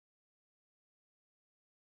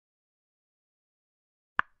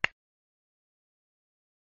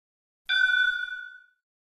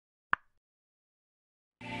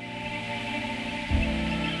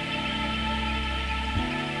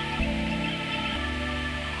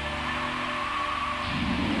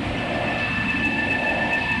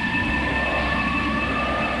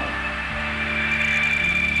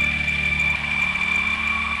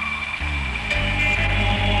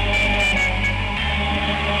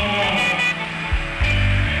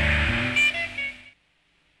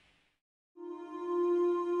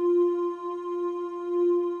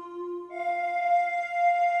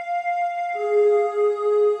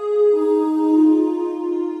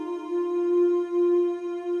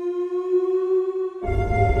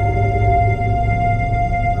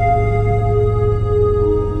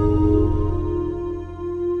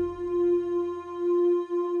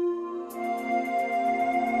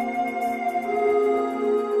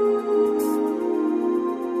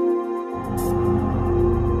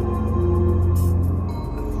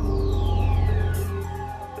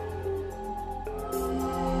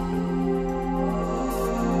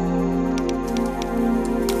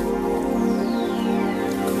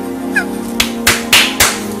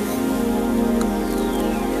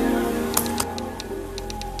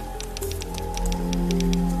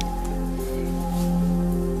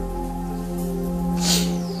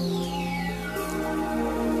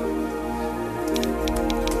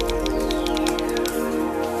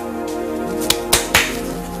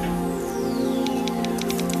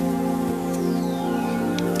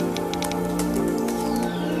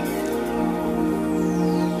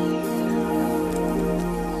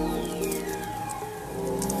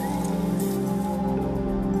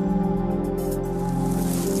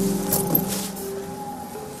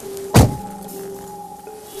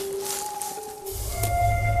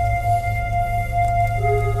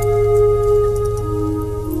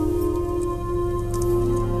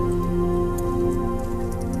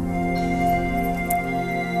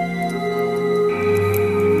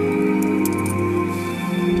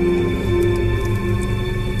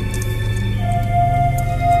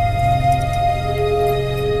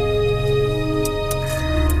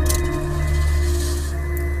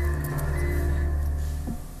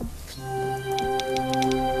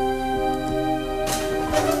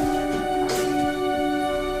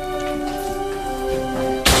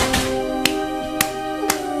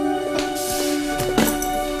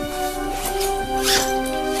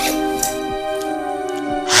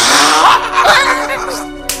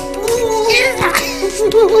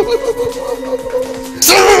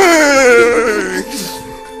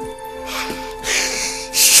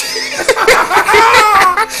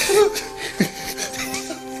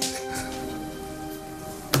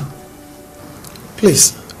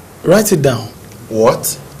Please, write it down.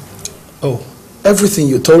 What? Oh, everything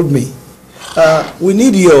you told me. We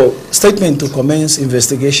need your statement to commence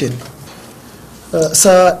investigation.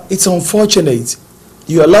 Sir, it's unfortunate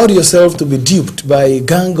you allowed yourself to be duped by a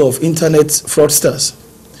gang of internet fraudsters.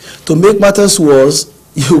 To make matters worse,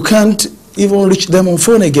 you can't even reach them on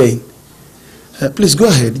phone again. Please go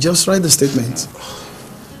ahead, just write the statement.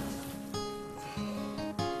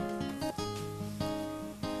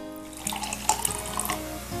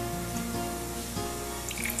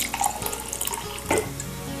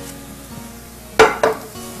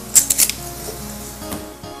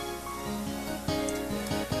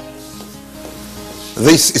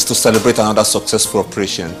 This is to celebrate another successful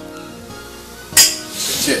operation.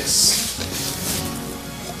 Cheers.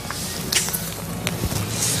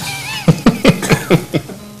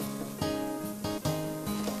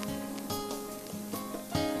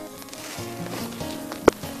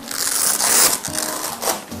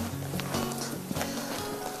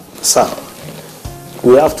 Sir,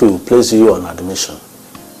 we have to place you on admission.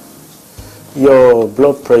 Your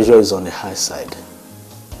blood pressure is on the high side.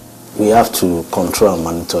 We have to control and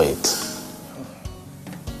monitor it.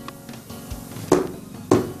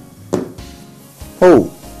 Oh,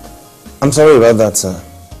 I'm sorry about that, sir.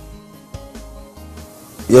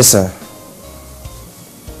 Yes, sir.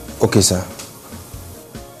 Okay, sir.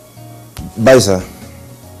 Bye, sir.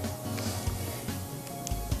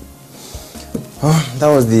 Oh, that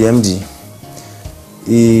was the MD.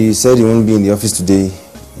 He said he won't be in the office today.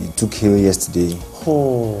 He took ill yesterday.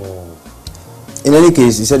 Oh. In any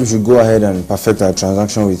case, he said we should go ahead and perfect our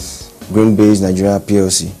transaction with Green-Based Nigeria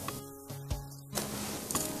PLC.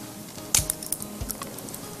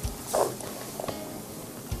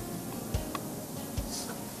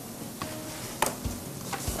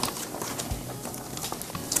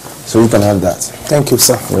 So you can have that. Thank you,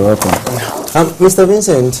 sir. You're welcome. Mr.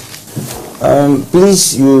 Vincent,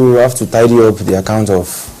 please, you have to tidy up the account of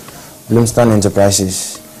Bloomston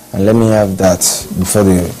Enterprises and let me have that before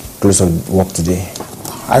the close of work today.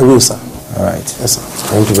 I will, sir. All right. Yes, sir.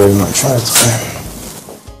 Thank you very much. All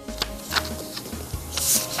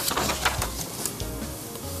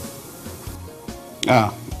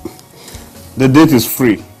right. The date is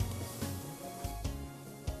free.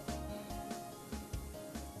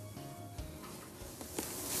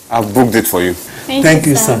 I've booked it for you. Thank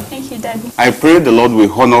you, sir. Thank you, Daddy. I pray the Lord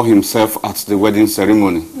will honor himself at the wedding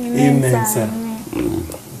ceremony. Amen, sir. Amen.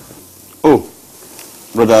 Oh,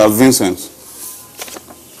 Brother Vincent.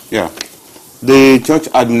 Yeah. The church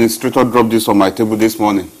administrator dropped this on my table this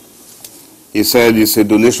morning. He said it's a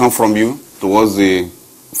donation from you towards the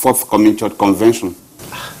forthcoming church convention.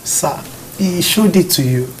 Sir, he showed it to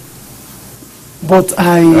you. But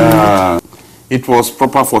it was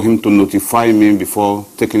proper for him to notify me before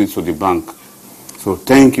taking it to the bank. So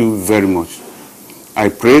thank you very much. I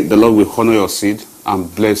pray the Lord will honor your seed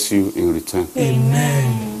and bless you in return.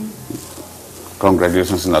 Amen.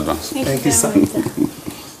 Congratulations in advance. Thank you, sir.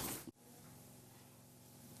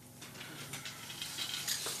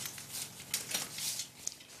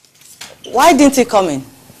 Why didn't he come in?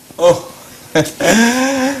 Oh.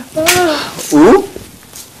 Who?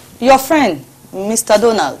 Your friend, Mr.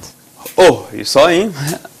 Donald. Oh, you saw him?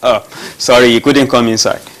 Oh, sorry, he couldn't come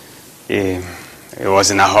inside. He was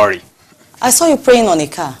in a hurry. I saw you praying on a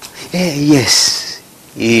car. Yes,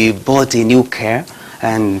 he bought a new car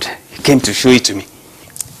and he came to show it to me.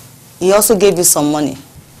 He also gave you some money.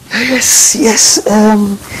 Yes.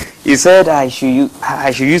 He said I should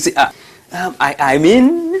use it. I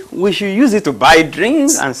mean, we should use it to buy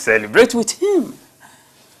drinks and celebrate with him.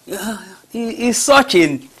 He's such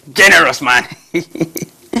a generous man.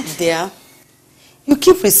 Dear, you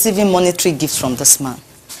keep receiving monetary gifts from this man,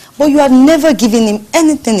 but you have never given him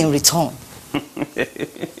anything in return.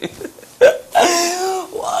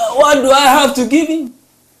 What do I have to give him?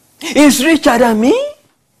 He's richer than me?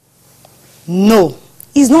 No,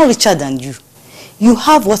 he's not richer than you. You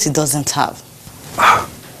have what he doesn't have.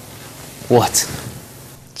 What?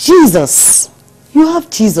 Jesus. You have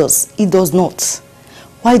Jesus. He does not.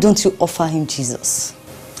 Why don't you offer him Jesus?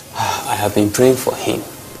 I have been praying for him.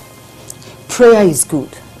 Prayer is good,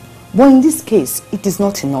 but in this case, it is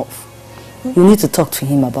not enough. You need to talk to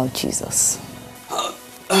him about Jesus.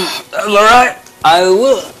 That's all right. I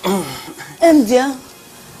will. Dear,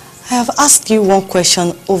 I have asked you one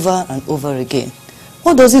question over and over again.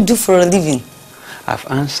 What does he do for a living? I've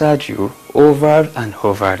answered you over and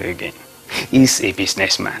over again. He's a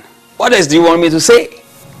businessman. What else do you want me to say?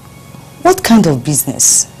 What kind of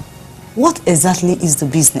business? What exactly is the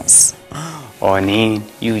business? Honey,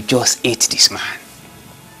 you just ate this man.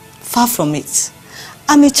 Far from it.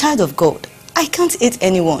 I'm a child of God. I can't hate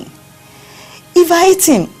anyone. If I hate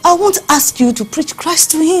him, I won't ask you to preach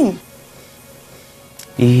Christ to him.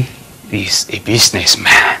 He is a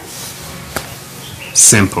businessman.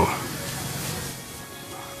 Simple.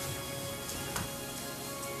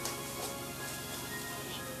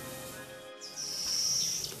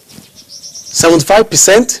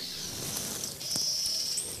 $75%?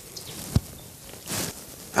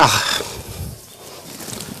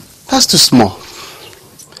 That's too small.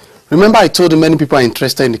 Remember I told you many people are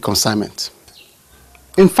interested in the consignment.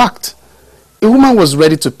 In fact, a woman was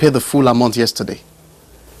ready to pay the full amount yesterday.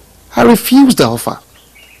 I refused the offer.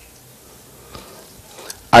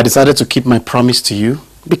 I decided to keep my promise to you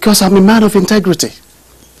because I'm a man of integrity.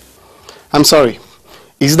 I'm sorry.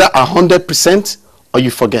 Is that 100% or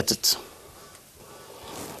you forget it?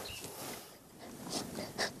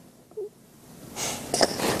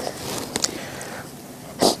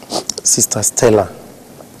 Sister Stella,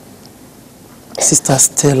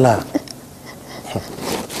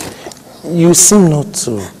 you seem not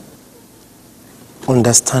to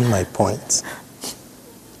understand my point.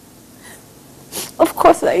 Of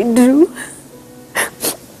course I do.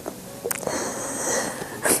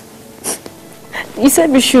 You said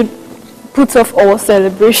we should put off our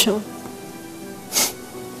celebration.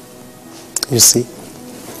 You see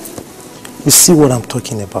what I'm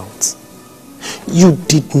talking about. You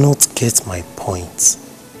did not get my point.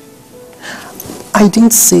 I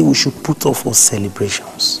didn't say we should put off our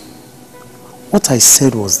celebrations. What I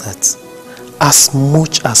said was that as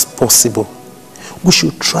much as possible, we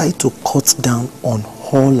should try to cut down on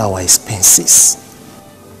all our expenses.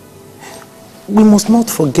 We must not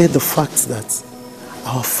forget the fact that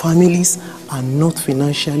our families are not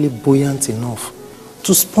financially buoyant enough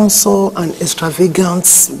to sponsor an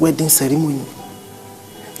extravagant wedding ceremony.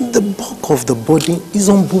 The bulk of the burden is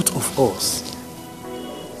on both of us.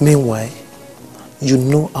 Meanwhile, you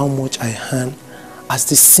know how much I earn as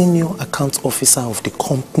the senior account officer of the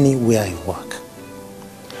company where I work.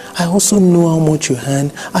 I also know how much you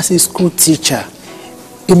earn as a school teacher.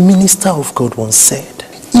 A minister of God once said,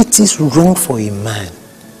 it is wrong for a man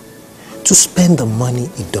to spend the money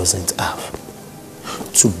he doesn't have,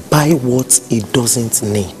 to buy what he doesn't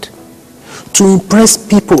need, to impress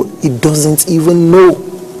people he doesn't even know.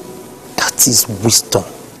 That is wisdom.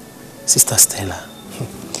 Sister Stella,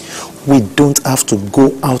 we don't have to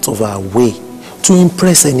go out of our way to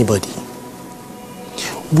impress anybody.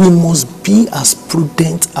 We must be as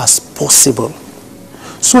prudent as possible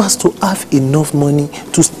so as to have enough money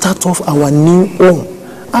to start off our new home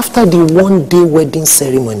after the one-day wedding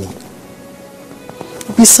ceremony.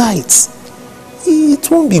 Besides, it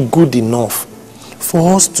won't be good enough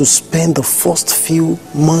for us to spend the first few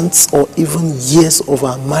months or even years of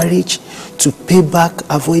our marriage to pay back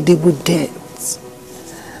avoidable debts.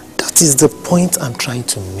 That is the point I'm trying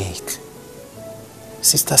to make.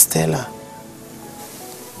 Sister Stella.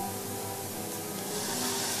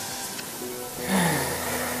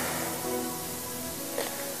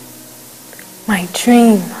 My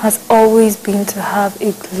dream has always been to have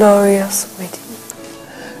a glorious wedding.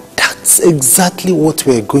 That's exactly what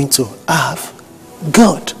we're going to have.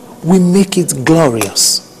 God will make it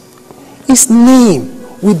glorious. His name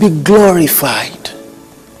will be glorified.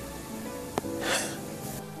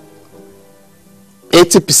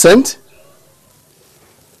 80%?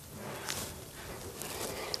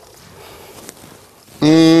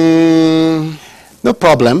 No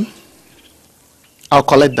problem. I'll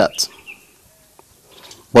collect that.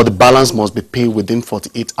 But the balance must be paid within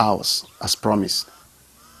 48 hours, as promised.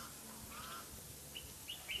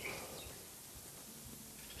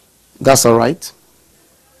 That's all right.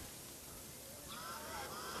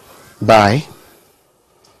 Bye.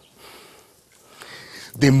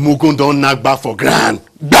 The Mugun don't knock back for grand.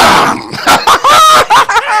 Bam!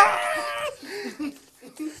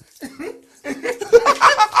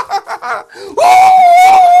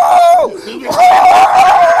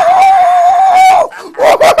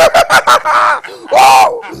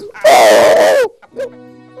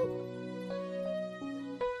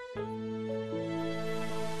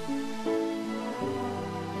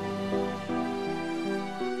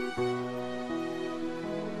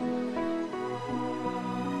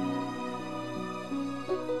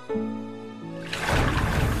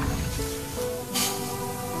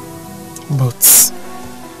 But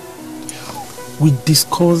we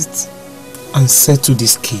discussed and settled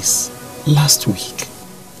this case last week.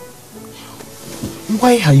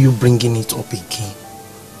 Why are you bringing it up again?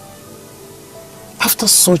 After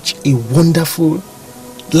such a wonderful,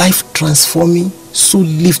 life-transforming,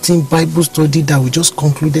 soul-lifting Bible study that we just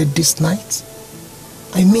concluded this night?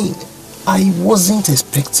 I mean, I wasn't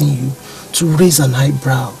expecting you to raise an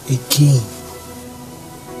eyebrow again?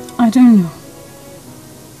 I don't know.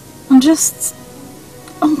 I'm just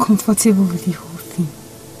uncomfortable with the whole thing.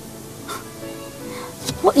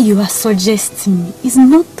 What you are suggesting is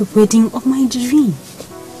not the wedding of my dream.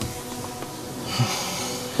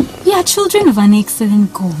 We are children of an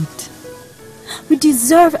excellent God. We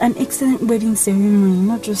deserve an excellent wedding ceremony,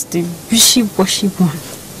 not just a wishy-washy one.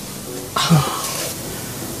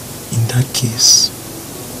 In that case,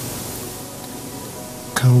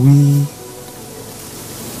 can we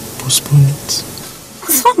postpone it?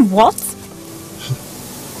 Postpone what?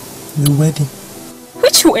 The wedding.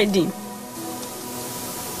 Which wedding?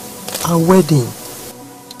 Our wedding.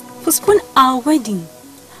 Postpone our wedding?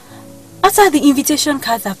 After the invitation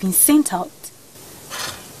cards have been sent out?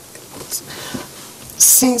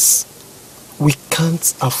 Since we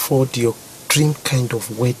can't afford your dream kind of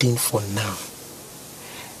wedding for now,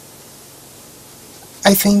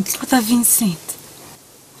 I think... Brother Vincent,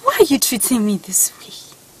 why are you treating me this way?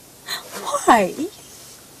 Why?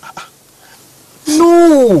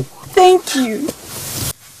 No! Thank you.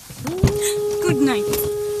 Good night.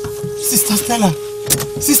 Sister Stella!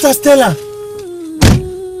 Sister Stella!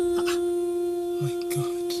 My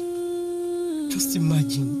God. Just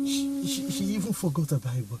imagine. She even forgot the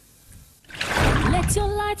Bible. Let your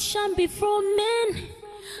light shine before men,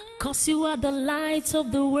 'cause you are the light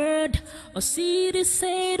of the world. A city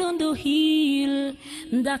set on the hill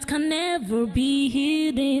that can never be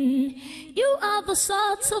hidden. You are the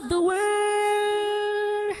salt of the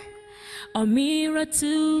world, a mirror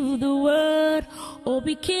to the world. Oh,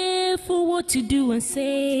 be careful what you do and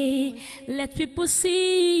say. Let people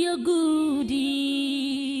see your good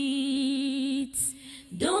deeds.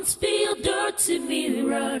 Don't be a dirty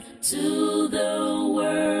mirror to the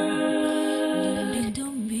world.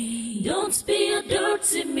 Don't be a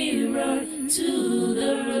dirty mirror to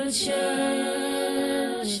the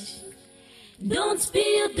church. Don't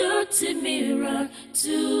be a dirty mirror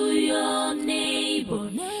to your neighbor.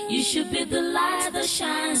 You should be the light that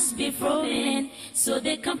shines before men, so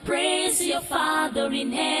they can praise your Father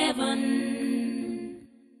in heaven.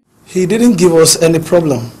 He didn't give us any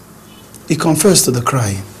problem. He confessed to the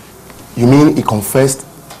crime. You mean he confessed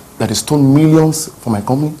that he stole millions from my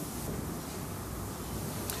company?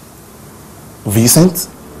 Vincent?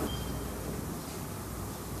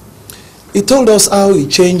 He told us how he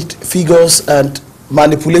changed figures and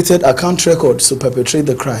manipulated account records to perpetrate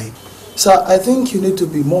the crime. Sir, I think you need to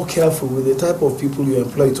be more careful with the type of people you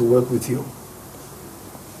employ to work with you.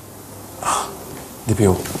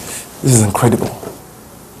 DPO, this is incredible.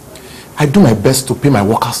 I do my best to pay my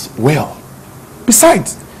workers well.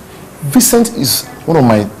 Besides, Vincent is one of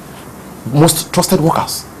my most trusted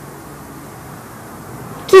workers.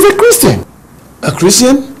 He's a Christian. A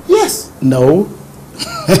Christian? Yes. No.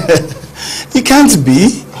 He can't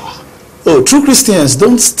be. Oh, true Christians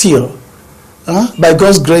don't steal. By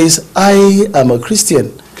God's grace, I am a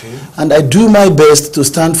Christian. Okay. And I do my best to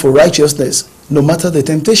stand for righteousness, no matter the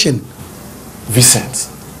temptation. Vincent,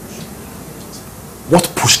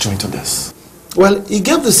 what pushed you into this? Well, he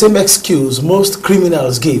gave the same excuse most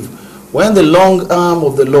criminals give when the long arm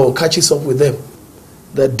of the law catches up with them.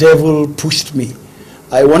 The devil pushed me.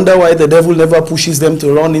 I wonder why the devil never pushes them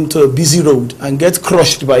to run into a busy road and get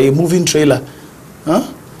crushed by a moving trailer.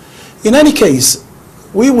 In any case,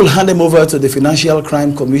 we will hand him over to the Financial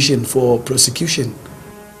Crime Commission for prosecution.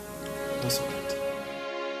 That's all right.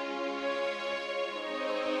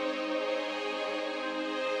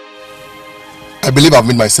 I believe I've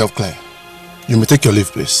made myself clear. You may take your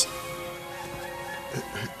leave, please.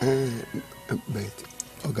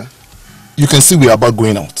 Okay. You can see we are about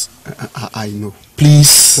going out. I know.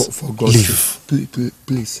 Please, for God's leave. sake.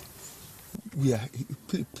 Please. We are.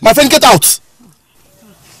 Please. My friend, get out!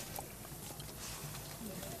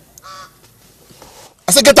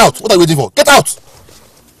 I said get out! What are you waiting for? Get out!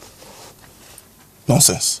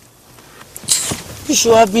 Nonsense. You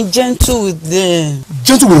should have been gentle with them.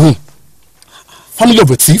 Gentle with whom? Family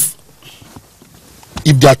of a thief?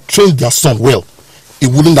 If they had trained their son well, it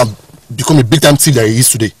wouldn't have become a big time thief that he is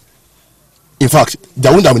today. In fact,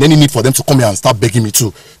 there wouldn't have been any need for them to come here and start begging me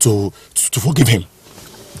to forgive him.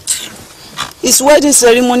 His wedding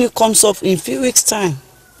ceremony comes up in a few weeks' time.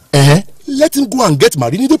 Let him go and get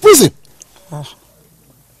married in the prison.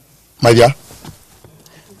 My dear,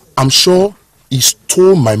 I'm sure he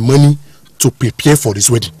stole my money to prepare for this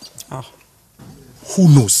wedding. Who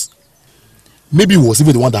knows? Maybe he was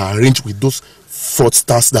even the one that arranged with those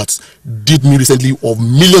fraudsters that did me recently of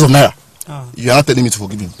millions of naira. You are not telling me to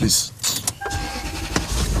forgive him, please.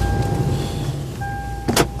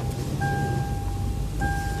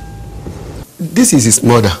 This is his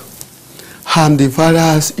mother. I'm the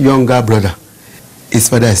father's younger brother. His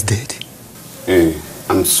father is dead. Hey,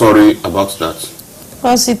 I'm sorry about that.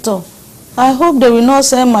 Pastor, I hope they will not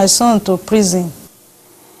send my son to prison.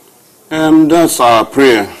 That's our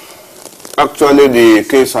prayer. Actually, the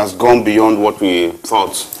case has gone beyond what we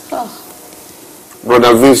thought.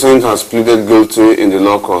 Brother Vincent has pleaded guilty in the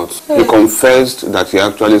law court. He confessed that he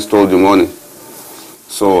actually stole the money.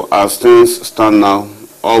 So as things stand now,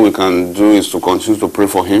 all we can do is to continue to pray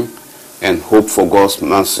for him and hope for God's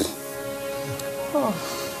mercy.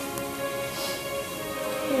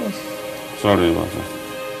 Sorry about that.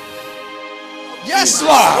 Yes,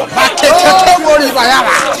 Lord. In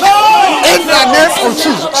the name of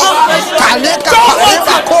Jesus. In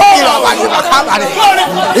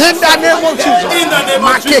the name of Jesus. In the name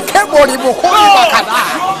of Jesus.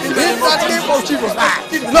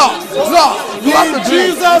 Lord, you have to do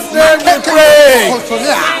it. Jesus' name we pray.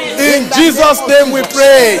 In Jesus' name we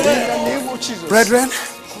pray. Brethren,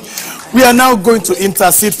 we are now going to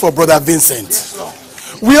intercede for Brother Vincent.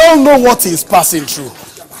 We all know what he is passing through.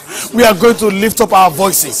 We are going to lift up our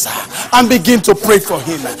voices and begin to pray for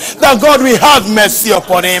him, that God will have mercy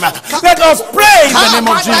upon him. Let us pray in the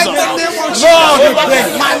name of Jesus. Lord, we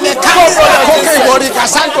pray.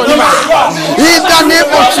 In the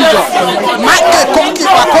name of Jesus.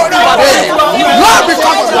 Lord,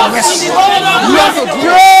 because of your mercy.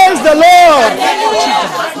 Praise the Lord.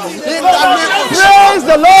 Praise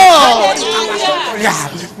the Lord.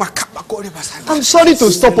 I'm sorry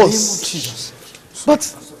to stop us,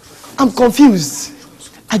 but I'm confused.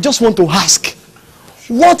 I just want to ask,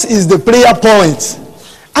 what is the prayer point?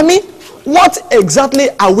 I mean, what exactly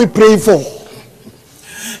are we praying for?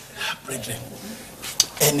 Brethren,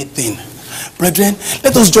 anything. Brethren,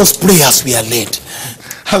 let us just pray as we are led.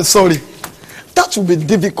 I'm sorry. That will be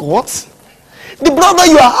difficult. The brother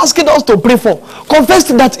you are asking us to pray for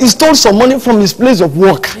confessed that he stole some money from his place of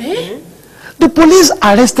work. The police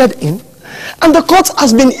arrested him, and the court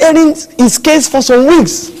has been hearing his case for some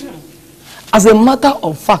weeks. As a matter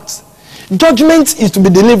of fact, judgment is to be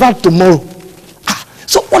delivered tomorrow.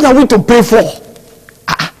 So what are we to pray for?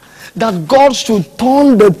 That God should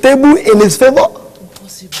turn the table in his favor?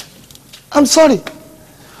 Impossible. I'm sorry.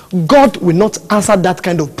 God will not answer that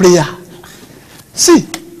kind of prayer. See,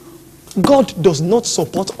 God does not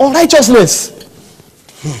support unrighteousness.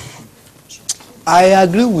 I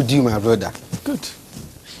agree with you, my brother. Good.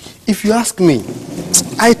 If you ask me,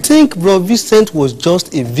 I think Bro Vincent was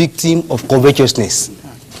just a victim of covetousness.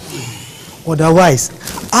 Otherwise,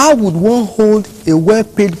 I would want to hold a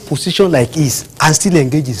well-paid position like his and still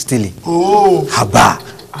engage in stealing. Oh. Haba.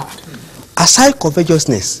 Aside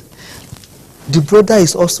covetousness, the brother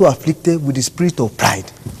is also afflicted with the spirit of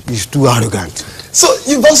pride. He's too arrogant. So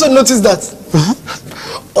you've also noticed that?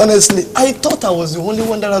 Honestly, I thought I was the only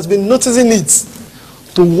one that has been noticing it.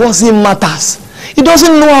 To worsen matters. He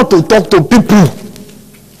doesn't know how to talk to people.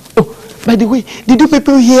 Oh, by the way, did you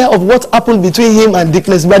people hear of what happened between him and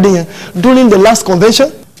Dickness Badin during the last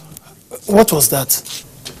convention? What was that?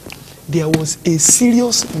 There was a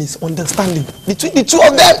serious misunderstanding between the two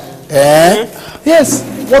of them. Yes.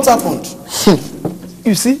 What happened?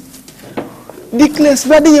 You see, Dickness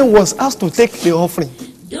Badin was asked to take the offering.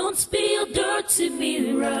 Don't spill dirty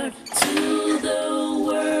mirror to the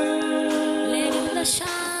world. Let it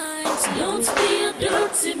shine. Don't spill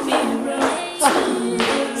dirty mirror to the world.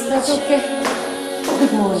 That's okay.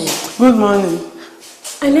 Good morning. Good morning.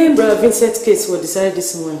 I named Brother Vincent's case was decided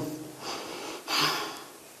this morning.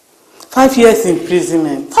 5 years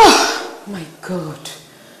imprisonment. Oh, my God.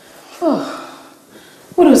 Oh.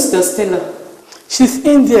 What was the Stella? She's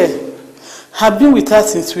in there. I've been with her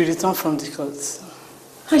since we returned from the court.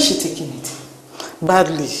 How is she taking it?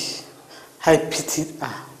 Badly. I pitied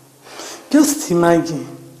her. Just imagine,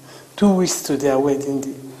 2 weeks to their wedding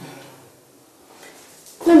day.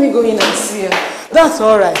 Let me go in and see her. That's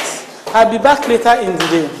all right. I'll be back later in the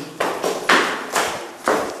day.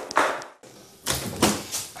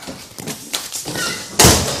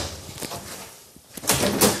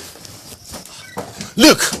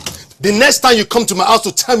 Look, the next time you come to my house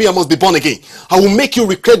to tell me I must be born again, I will make you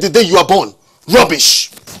regret the day you are born. Rubbish.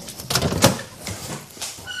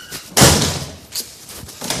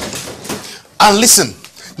 And listen,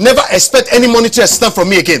 never expect any monetary assistance from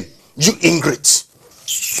me again. You ingrate.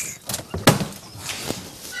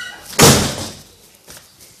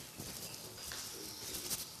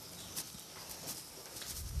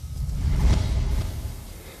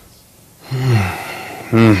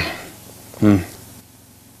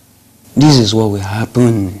 This is what will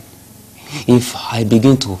happen if I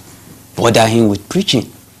begin to bother him with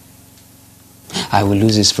preaching. I will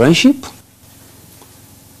lose his friendship.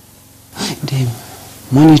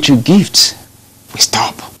 monetary gifts will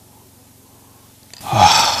stop.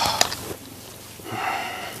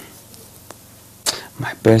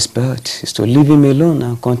 My best bet is to leave him alone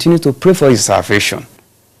and continue to pray for his salvation.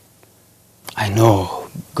 I know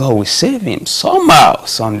God will save him somehow,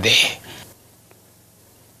 someday.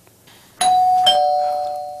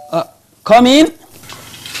 Come in.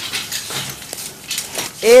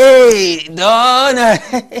 Hey, Don.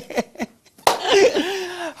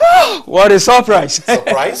 What a surprise.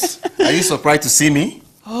 Surprise? Are you surprised to see me?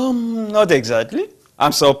 Not exactly.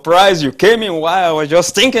 I'm surprised you came in while I was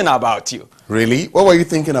just thinking about you. Really? What were you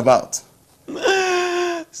thinking about?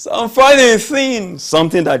 Some funny thing.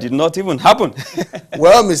 Something that did not even happen.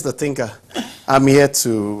 Well, Mr. Thinker, I'm here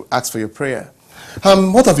to ask for your prayer.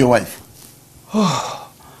 What of your wife?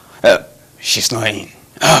 She's not in.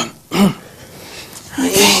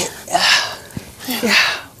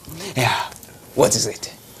 Yeah. What is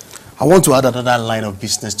it? I want to add another line of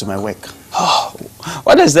business to my work.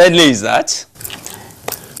 What exactly is that?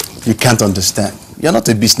 You can't understand. You're not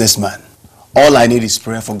a businessman. All I need is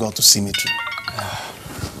prayer for God to see me through.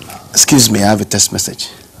 Excuse me, I have a text message.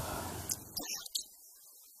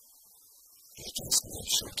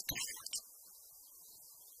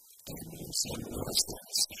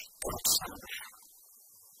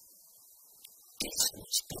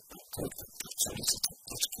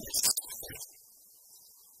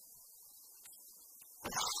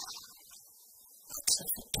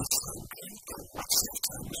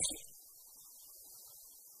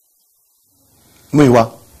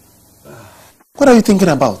 Muiwa, what are you thinking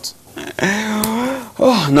about?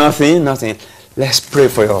 Oh, nothing. Let's pray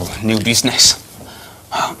for your new business.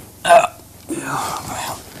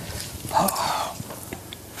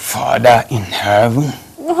 Father in heaven.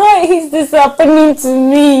 Why is this happening to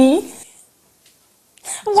me?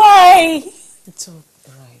 Why? It's all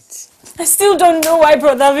right. I still don't know why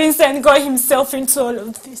Brother Vincent got himself into all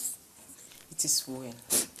of this. It is well.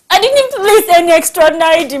 I didn't place any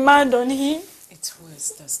extraordinary demand on him. It's well,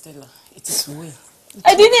 Sister Stella. It is well.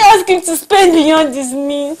 I didn't ask him to spend beyond his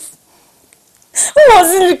means. What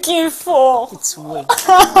was he looking for? It's well. It's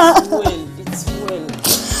well. It's well.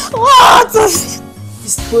 What?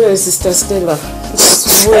 It's well, Sister Stella.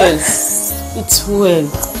 It's well. It's well.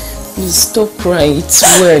 Please stop crying. It's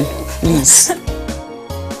well. Please.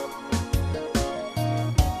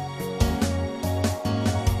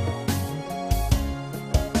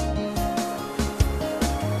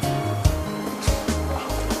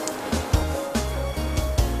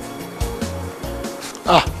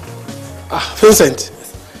 Vincent,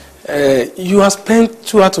 you have spent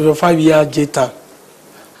 2 out of your 5-year J term.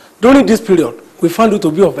 During this period, we found you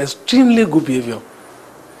to be of extremely good behavior.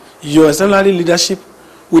 Your exemplary leadership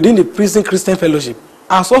within the prison Christian fellowship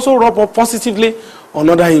has also rubbed up positively on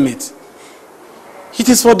other inmates. It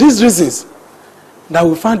is for these reasons that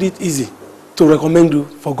we found it easy to recommend you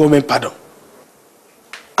for government pardon.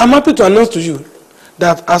 I'm happy to announce to you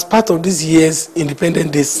that as part of this year's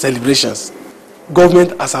Independence Day celebrations,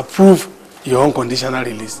 government has approved your unconditional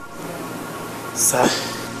release. Sir?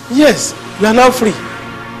 Yes, you are now free.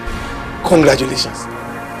 Congratulations.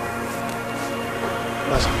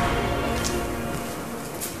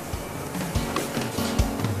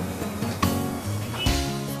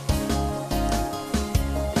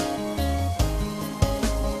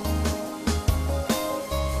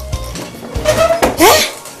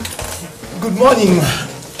 Good morning,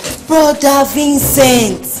 Brother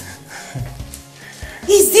Vincent.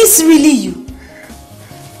 Is this really you?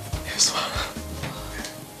 Yes, ma'am.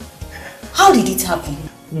 How did it happen?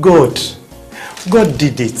 God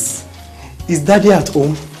did it. Is Daddy at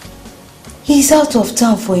home? He's out of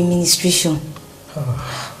town for administration. Oh,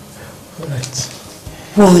 right.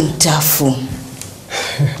 Wonderful.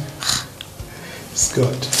 It's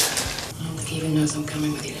good. Look, even knows I'm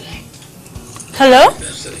coming with you today. Hello?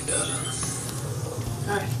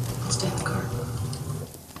 Alright, stay in the car.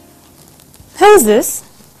 Who's this?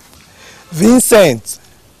 Vincent.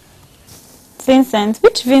 Vincent?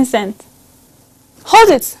 Which Vincent? Hold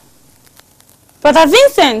it. Brother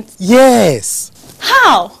Vincent? Yes.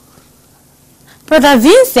 How? Brother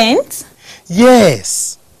Vincent?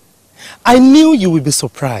 Yes. I knew you would be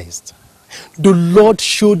surprised. The Lord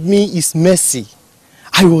showed me His mercy.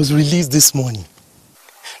 I was released this morning.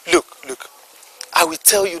 Look. I will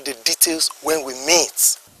tell you the details when we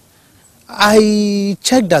meet. I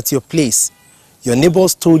checked at your place. Your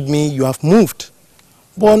neighbors told me you have moved.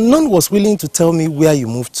 But none was willing to tell me where you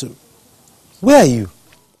moved to. Where are you?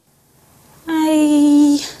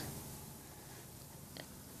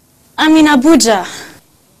 I'm in Abuja.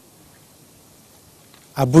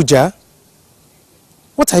 Abuja?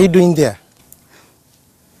 What are you doing there?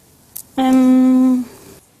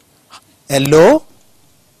 Hello?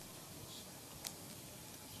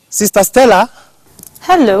 Sister Stella?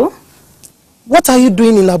 Hello? What are you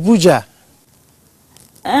doing in Abuja?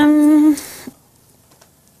 I'm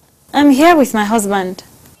here with my husband.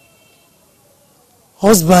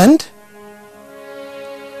 Husband?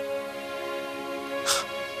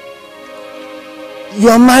 You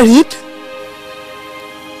are married?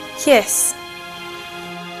 Yes.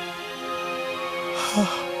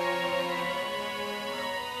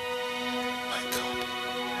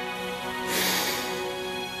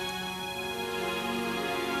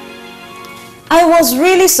 I was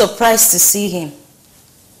really surprised to see him.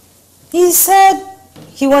 He said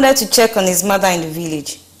he wanted to check on his mother in the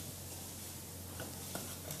village.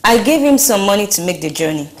 I gave him some money to make the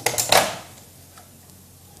journey.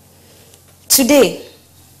 Today,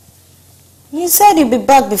 he said he'll be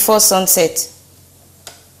back before sunset.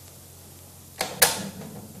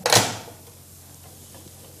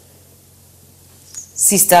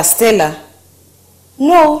 Sister Stella?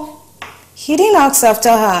 No. He didn't ask after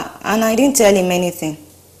her, and I didn't tell him anything.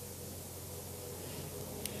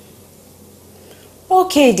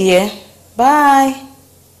 Okay, dear. Bye.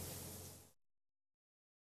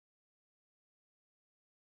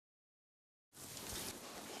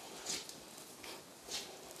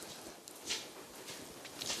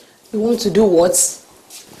 You want to do what?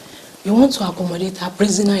 You want to accommodate a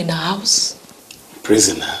prisoner in a house?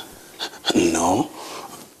 Prisoner? No.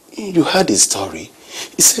 You heard his story.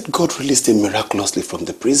 He said God released him miraculously from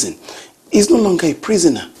the prison. He's no longer a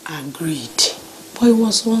prisoner. Agreed. But he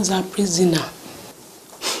was once a prisoner.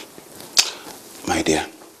 My dear,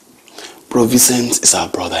 Bro Vincent is our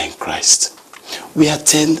brother in Christ. We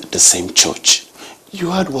attend the same church.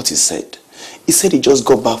 You heard what he said. He said he just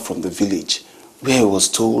got back from the village where he was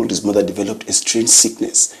told his mother developed a strange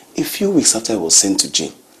sickness a few weeks after he was sent to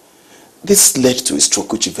jail. This led to a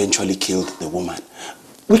stroke which eventually killed the woman.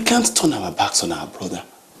 We can't turn our backs on our brother.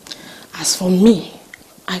 As for me,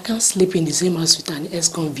 I can't sleep in the same house with an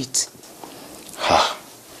ex-convict.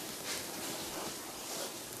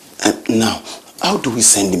 Now, how do we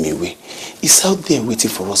send him away? He's out there waiting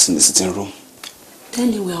for us in the sitting room. Tell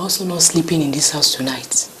him we are also not sleeping in this house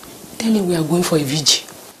tonight. Tell him we are going for a vigil.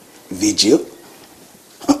 Vigil?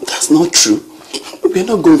 That's not true. We are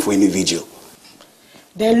not going for any vigil.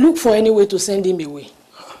 Then look for any way to send him away.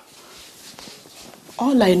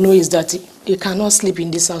 All I know is that he cannot sleep in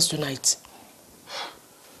this house tonight.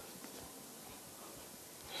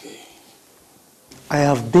 I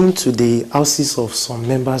have been to the houses of some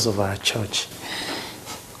members of our church.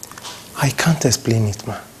 I can't explain it,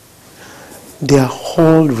 ma. They are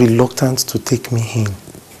all reluctant to take me in.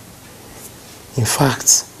 In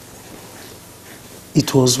fact,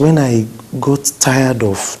 it was when I got tired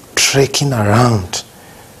of trekking around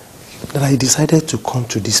that I decided to come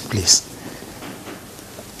to this place.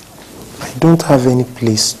 I don't have any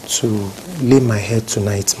place to lay my head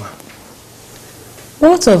tonight, ma.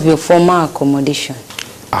 What of your former accommodation?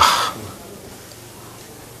 I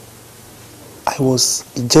was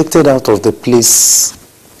ejected out of the place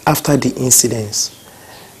after the incidents.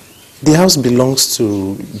 The house belongs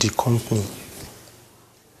to the company.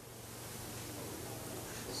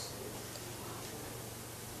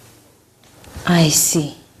 I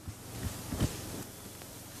see.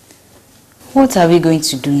 What are we going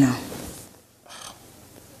to do now?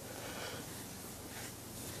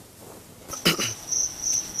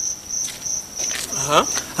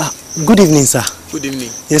 Good evening, sir. Good evening.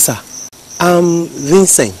 Yes, sir. I'm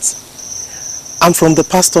Vincent. I'm from the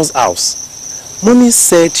pastor's house. Mommy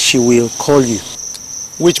said she will call you.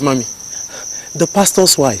 Which mommy? The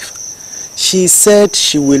pastor's wife. She said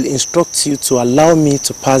she will instruct you to allow me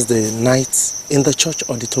to pass the night in the church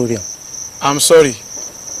auditorium. I'm sorry.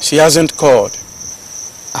 She hasn't called.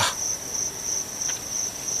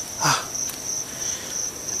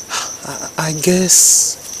 I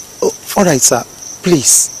guess... Oh, all right, sir.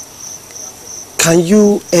 Please. Can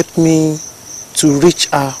you help me to reach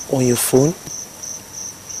her on your phone?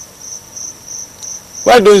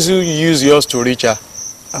 Why don't you use yours to reach her?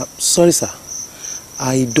 Sorry, sir.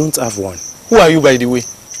 I don't have one. Who are you, by the way?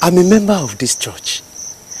 I'm a member of this church.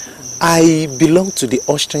 I belong to the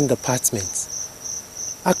ushering department.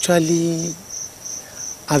 Actually,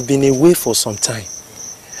 I've been away for some time.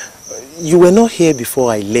 You were not here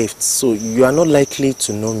before I left, so you are not likely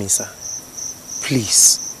to know me, sir.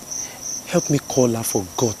 Please, help me call her for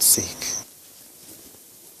God's sake.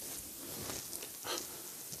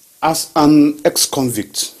 As an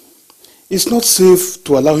ex-convict, it's not safe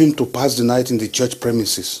to allow him to pass the night in the church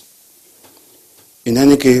premises. In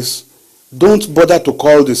any case, don't bother to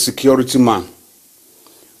call the security man.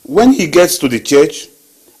 When he gets to the church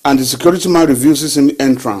and the security man refuses him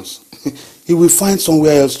entrance, he will find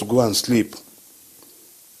somewhere else to go and sleep.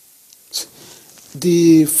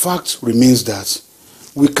 The fact remains that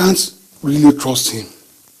we can't really trust him.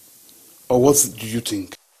 Or what do you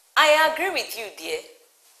think? I agree with you, dear.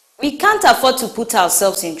 We can't afford to put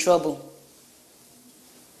ourselves in trouble.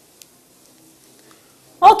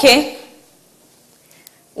 Okay.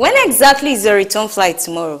 When exactly is your return flight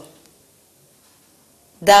tomorrow?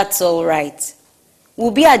 That's all right.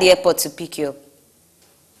 We'll be at the airport to pick you up.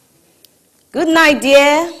 Good night,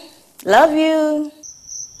 dear. Love you.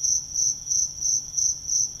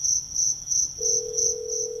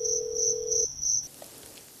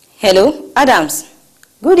 Hello, Adams.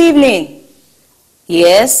 Good evening.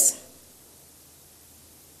 Yes.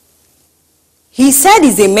 He said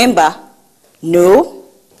he's a member. No,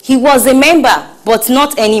 he was a member, but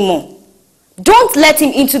not anymore. Don't let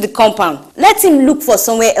him into the compound. Let him look for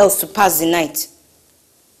somewhere else to pass the night.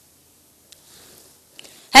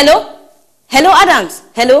 Hello? Hello, Adams.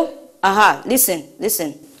 Hello? Aha,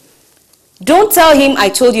 listen. Don't tell him I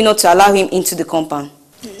told you not to allow him into the compound.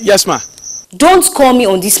 Yes, ma. Don't call me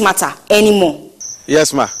on this matter anymore.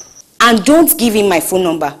 Yes, ma. And don't give him my phone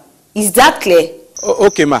number. Is that clear?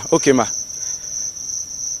 Okay, ma.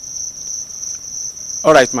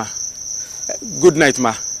 All right, ma. Good night,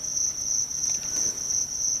 ma.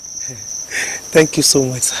 Thank you so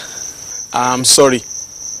much, sir. I'm sorry.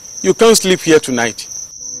 You can't sleep here tonight.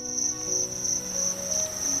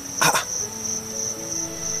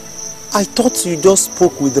 I thought you just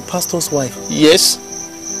spoke with the pastor's wife. Yes.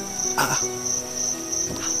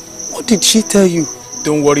 What did she tell you?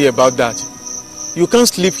 Don't worry about that. You can't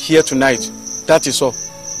sleep here tonight. That is all.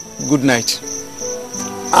 Good night.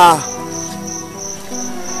 My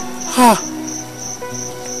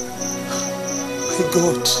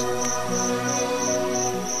God.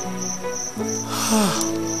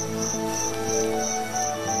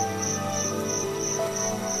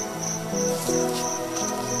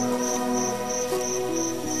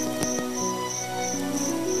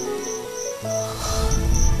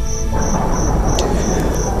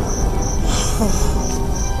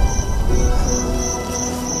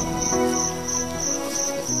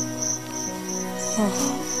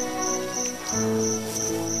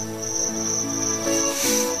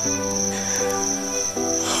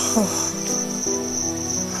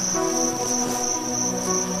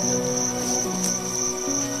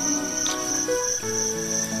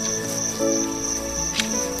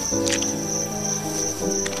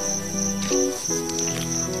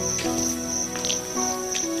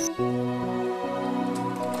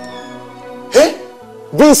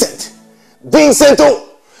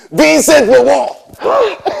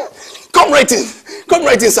 Vincent, come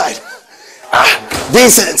right inside.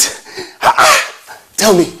 Vincent,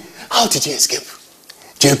 tell me, how did you escape?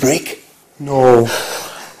 Jailbreak? No,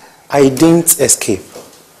 I didn't escape.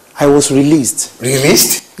 I was released.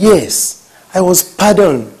 Released? Yes, I was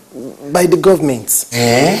pardoned by the government.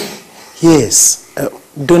 Yes,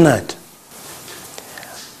 Donald,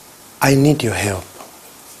 I need your help.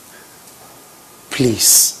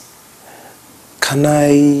 Please, can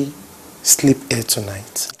I sleep here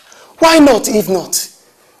tonight? Why not, if not?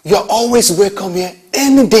 You're always welcome here,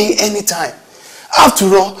 any day, anytime. After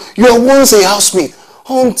all, you are once a housemate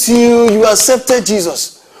until you accepted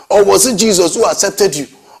Jesus. Or was it Jesus who accepted you?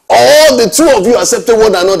 Or the two of you accepted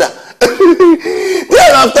one another?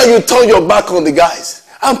 Thereafter, you turn your back on the guys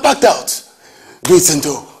and packed out. Vincent,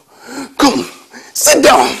 come, sit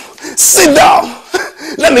down.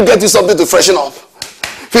 Let me get you something to freshen up.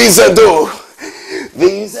 Vincent,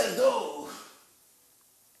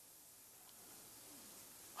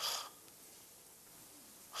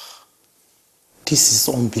 This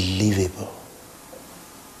is unbelievable.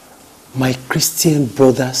 My Christian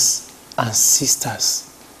brothers and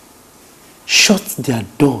sisters shut their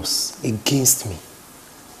doors against me.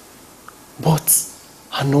 But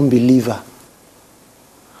an unbeliever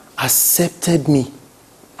accepted me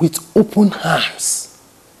with open arms.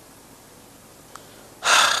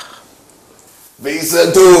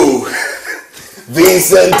 Vincent,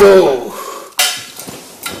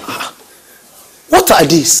 what are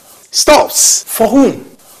these? Stops. For whom?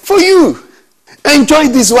 For you. Enjoy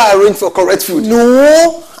this while I arrange for correct food.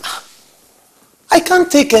 No, I can't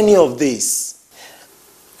take any of this.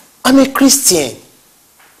 I'm a Christian.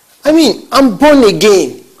 I'm born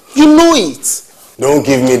again. You know it. Don't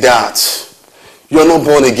give me that. You're not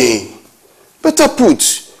born again. Better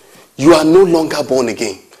put, you are no longer born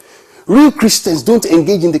again. Real Christians don't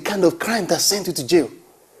engage in the kind of crime that sent you to jail.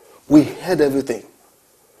 We heard everything.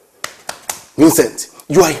 Vincent,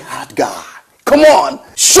 you are a hard guy. Come on,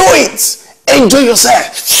 show it. Enjoy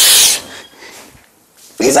yourself.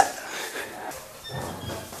 Vincent.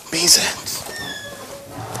 Vincent.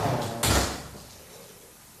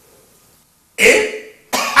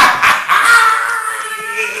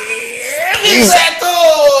 Vincent.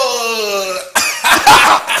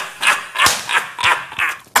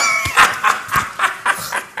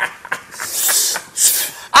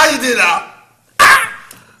 How you did now?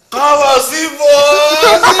 Come on, Simbo!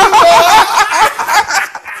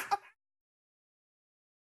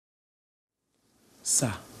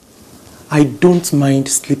 Sir, I don't mind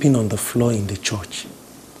sleeping on the floor in the church,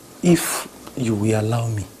 if you will allow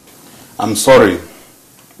me. I'm sorry.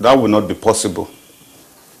 That will not be possible.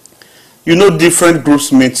 You know, different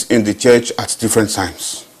groups meet in the church at different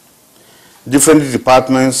times. Different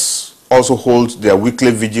departments also hold their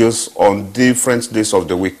weekly vigils on different days of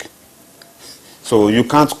the week. So you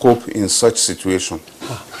can't cope in such situation.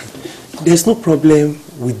 There's no problem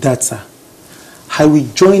with that, sir. I will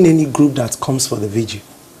join any group that comes for the vigil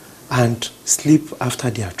and sleep after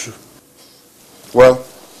they are through. Well,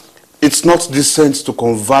 it's not decent to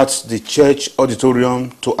convert the church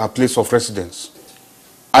auditorium to a place of residence.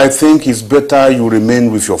 I think it's better you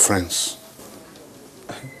remain with your friends.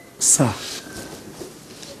 Sir,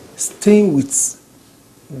 staying with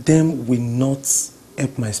them will not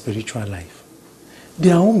help my spiritual life.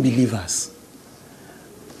 They are unbelievers.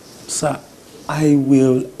 Sir, I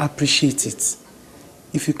will appreciate it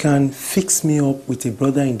if you can fix me up with a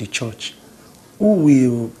brother in the church who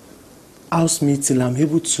will house me till I'm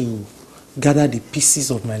able to gather the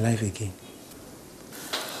pieces of my life again.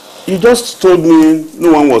 You just told me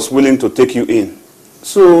no one was willing to take you in.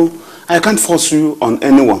 So I can't force you on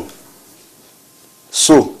anyone.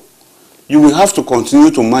 So you will have to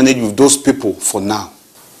continue to manage with those people for now.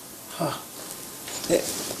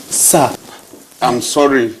 Sir. I'm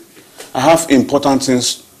sorry. I have important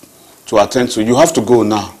things to attend to. You have to go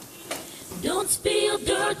now. Don't spill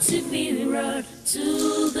dirty mirror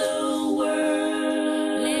to the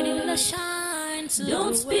world. Let it shine.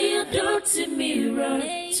 Don't spill dirty mirror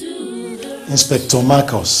to the world. Inspector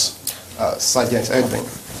Marcos. Sergeant Edwin.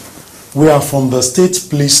 We are from the State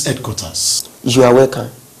Police Headquarters. You are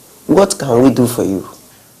welcome. What can we do for you?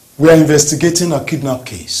 We are investigating a kidnap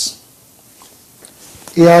case.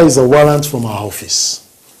 Here is a warrant from our office.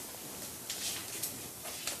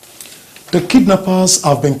 The kidnappers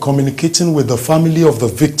have been communicating with the family of the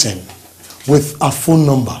victim with a phone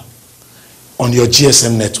number on your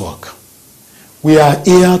GSM network. We are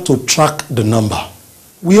here to track the number.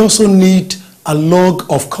 We also need a log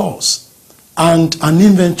of calls and an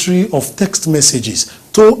inventory of text messages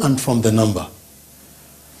to and from the number.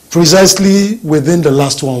 Precisely within the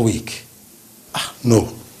last 1 week.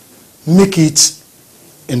 No, make it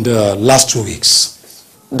in the last 2 weeks.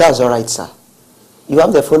 That's all right, sir. You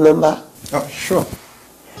have the phone number? Oh, sure.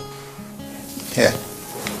 Here.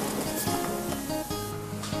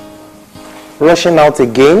 Rushing out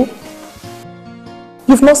again?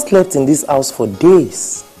 You've not slept in this house for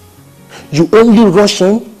days. You only rush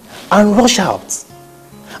in and rush out.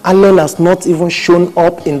 Allen has not even shown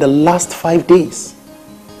up in the last 5 days.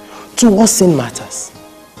 To worsen matters,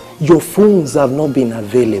 your phones have not been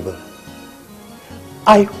available.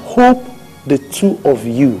 I hope the two of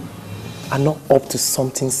you are not up to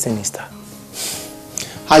something sinister.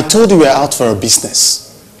 I told you we are out for a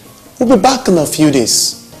business. We'll be back in a few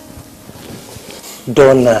days.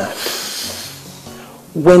 Donald,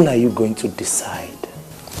 when are you going to decide?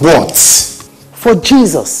 What? For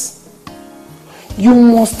Jesus, you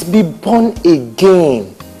must be born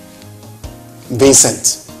again.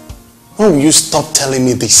 Vincent, when will you stop telling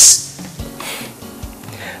me this?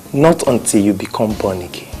 Not until you become born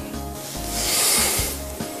again.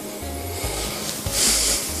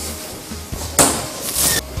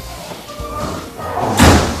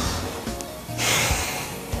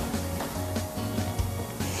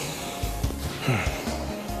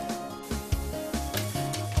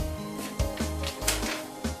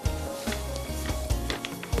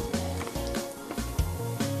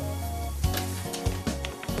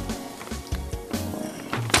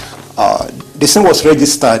 This thing was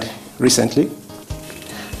registered recently.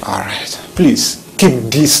 All right. Please keep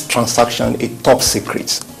this transaction a top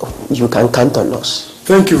secret. You can count on us.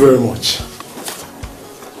 Thank you very much.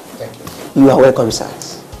 Thank you. You are welcome, sir.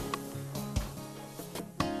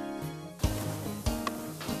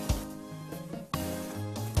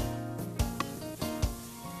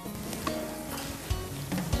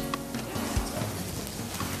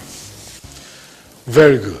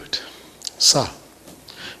 Very good. Sir,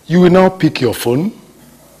 you will now pick your phone,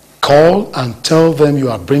 call Call and tell them you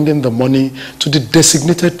are bringing the money to the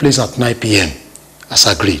designated place at 9 p.m. as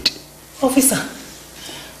agreed. Officer,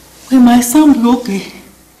 will my son be okay?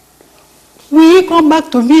 Will he come back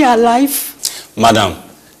to me alive? Madam,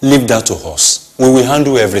 leave that to us. We will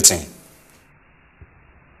handle everything.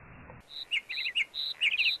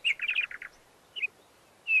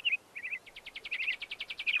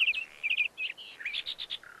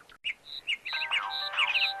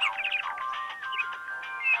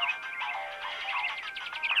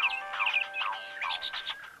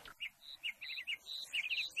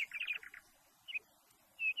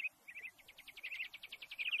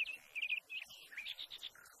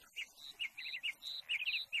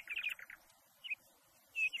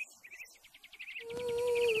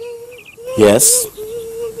 Yes,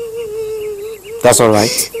 that's all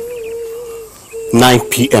right. 9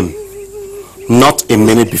 p.m. Not a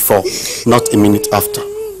minute before, not a minute after.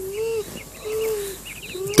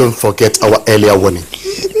 Don't forget our earlier warning.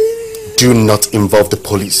 Do not involve the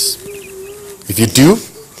police. If you do,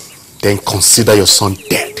 then consider your son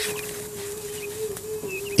dead.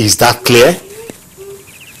 Is that clear?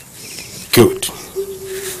 Good.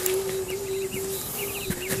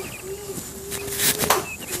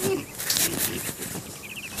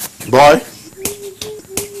 Boy,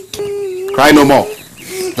 cry no more.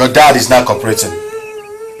 Your dad is not cooperating.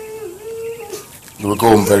 You will go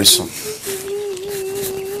home very soon.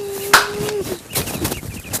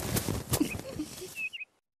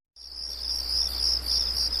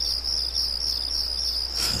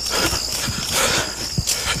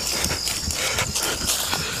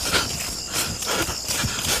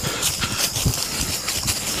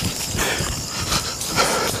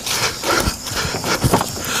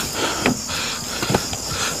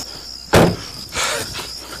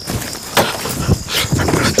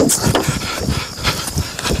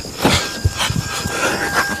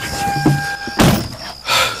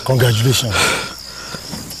 Congratulations.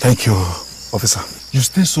 Thank you, officer. You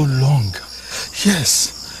stayed so long.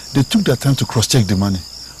 Yes, they took their time to cross-check the money,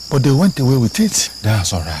 but they went away with it.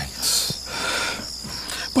 That's all right.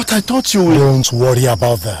 But I thought you would... Don't worry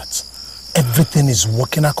about that. Everything is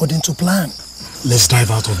working according to plan. Let's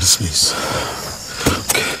dive out of this place.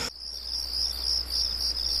 Okay.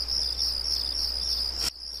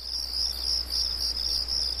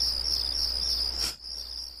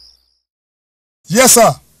 Yes,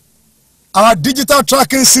 sir. Our digital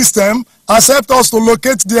tracking system has helped us to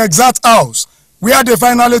locate the exact house where they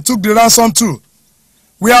finally took the ransom to.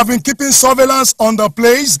 We have been keeping surveillance on the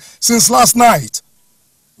place since last night.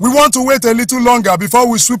 We want to wait a little longer before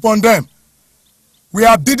we sweep on them. We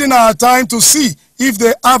are biding our time to see if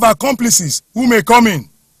they have accomplices who may come in.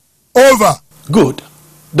 Over. Good.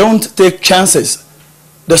 Don't take chances.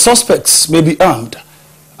 The suspects may be armed.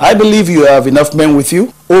 I believe you have enough men with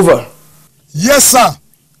you. Over. Yes, sir.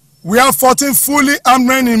 We have 14 fully armed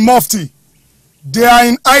men in Mufti. They are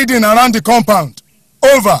in hiding around the compound.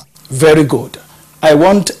 Over. Very good. I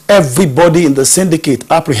want everybody in the syndicate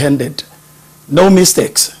apprehended. No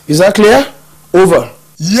mistakes. Is that clear? Over.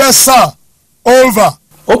 Yes, sir. Over.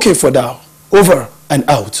 Okay for now. Over and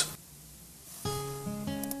out.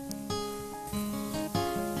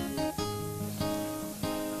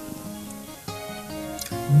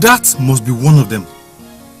 That must be one of them.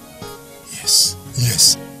 Yes.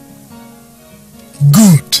 Yes.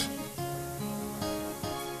 Good.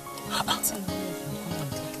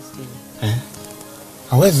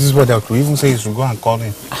 And where is this boy that could even say you should go and call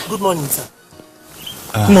him? Good morning, sir.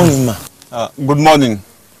 Good morning, ma. Good morning.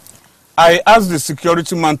 I asked the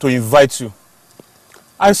security man to invite you.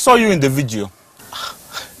 I saw you in the video.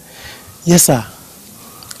 Yes, sir.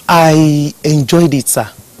 I enjoyed it, sir.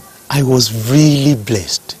 I was really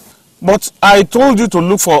blessed. But I told you to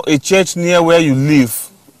look for a church near where you live,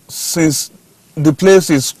 since the place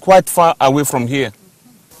is quite far away from here.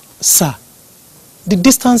 Sir, the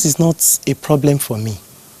distance is not a problem for me.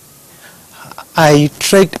 I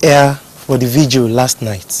trekked here for the vigil last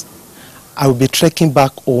night. I will be trekking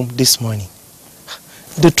back home this morning.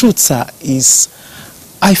 The truth, sir, is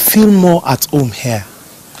I feel more at home here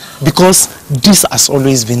because this has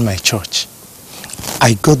always been my church.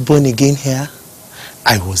 I got born again here.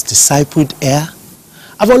 I was discipled here.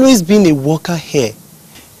 I've always been a worker here.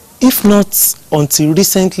 If not until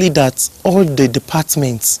recently that all the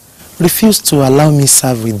departments refused to allow me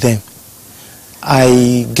serve with them.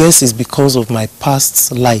 I guess it's because of my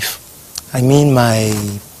past life. I mean my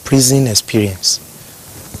prison experience.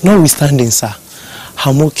 Notwithstanding, sir,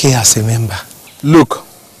 I'm okay as a member. Look,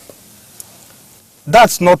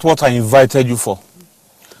 that's not what I invited you for.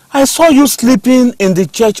 I saw you sleeping in the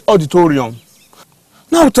church auditorium.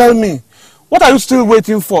 Now tell me, What are you still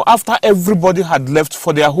waiting for after everybody had left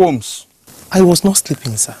for their homes? I was not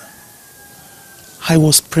sleeping, sir. I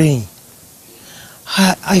was praying.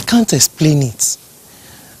 I can't explain it.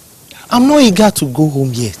 I'm not eager to go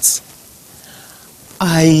home yet.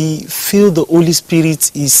 I feel the Holy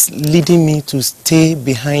Spirit is leading me to stay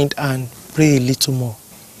behind and pray a little more.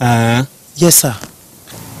 Yes, sir.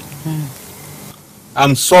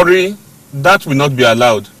 I'm sorry, that will not be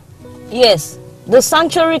allowed. Yes, the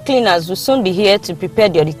sanctuary cleaners will soon be here to prepare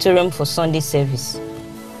the auditorium for Sunday service.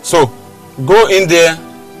 So, go in there,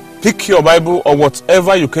 pick your Bible or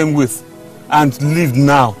whatever you came with, and leave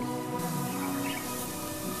now.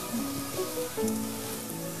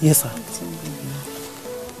 Yes, sir.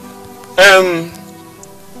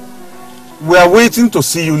 We are waiting to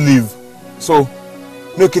see you leave, so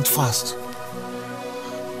make it fast.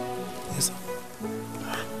 Yes, sir.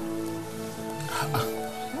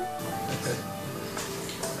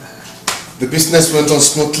 The business went on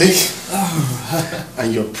smoothly,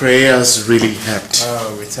 and your prayers really helped.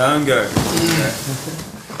 Oh, we thank God.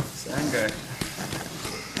 Thank God.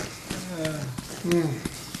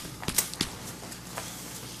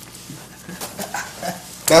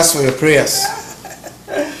 That's for your prayers.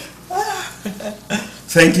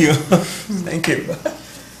 Thank you. Thank you.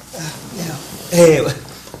 Hey,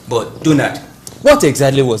 but Donald, what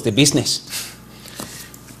exactly was the business?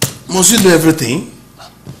 Must you know everything?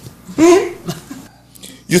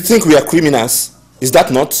 You think we are criminals? Is that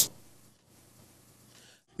not?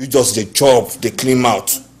 You just the job, they clean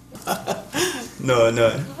out. No.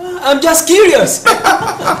 I'm just curious.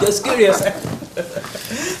 I'm just curious.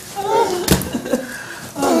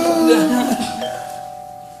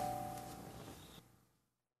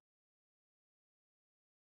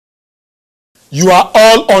 You are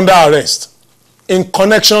all under arrest in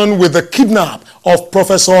connection with the kidnap of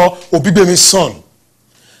Professor Obibemi's son.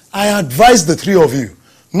 I advise the three of you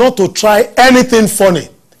not to try anything funny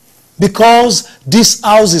because this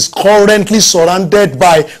house is currently surrounded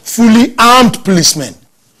by fully armed policemen.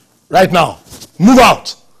 Right now, move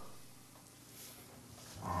out.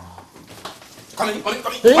 Come in.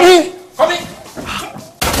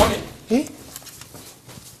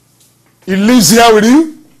 He lives here with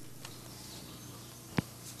you?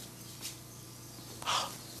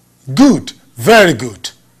 Good, very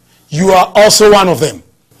good. You are also one of them.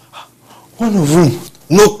 One of whom?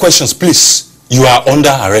 No questions, please. You are under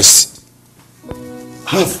arrest.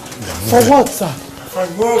 Move. For what, sir?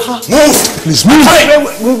 Move! Please move!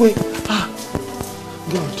 Wait.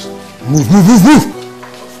 God. Move!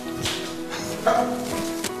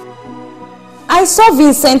 I saw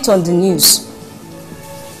Vincent on the news.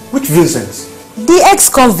 Which Vincent? The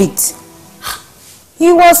ex-convict.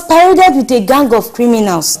 He was paraded with a gang of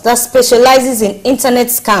criminals that specializes in internet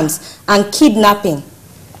scams and kidnapping.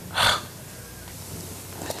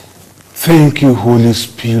 Thank you, Holy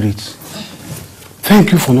Spirit.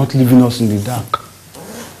 Thank you for not leaving us in the dark.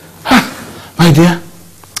 My dear,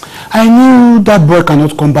 I knew that boy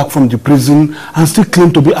cannot come back from the prison and still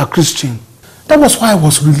claim to be a Christian. That was why I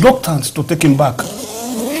was reluctant to take him back.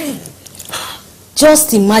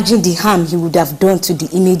 Just imagine the harm he would have done to the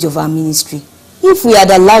image of our ministry if we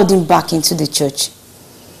had allowed him back into the church.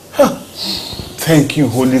 Thank you,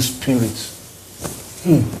 Holy Spirit.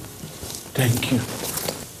 Thank you.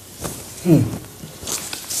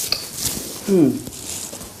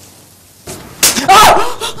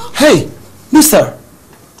 Hey, mister,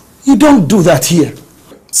 you don't do that here.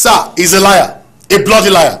 Sir, he's a liar. A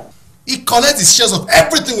bloody liar. He collects his shares of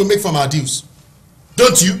everything we make from our deals.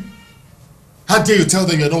 Don't you? How dare you tell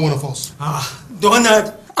them you're not one of us?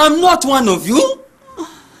 Donald, I'm not one of you.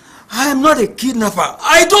 I am not a kidnapper.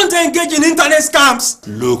 I don't engage in internet scams.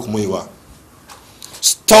 Look, Muiwa.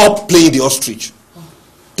 Stop playing the ostrich.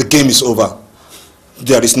 The game is over.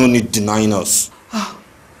 There is no need denying us.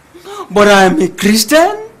 But I am a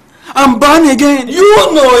Christian. I'm born again.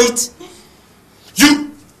 You know it.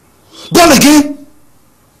 You? Born again?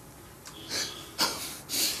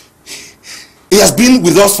 He has been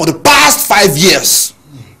with us for the past 5 years.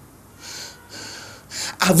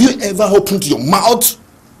 Have you ever opened your mouth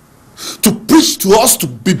to preach to us to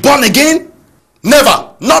be born again?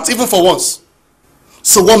 Never. Not even for once.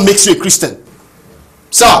 So what makes you a Christian?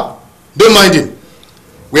 Sir, don't mind him.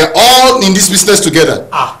 We are all in this business together.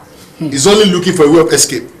 He's only looking for a way of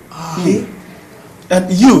escape.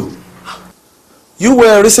 And you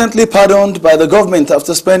were recently pardoned by the government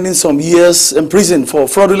after spending some years in prison for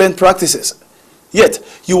fraudulent practices. Yet,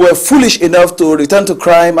 you were foolish enough to return to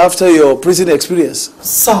crime after your prison experience.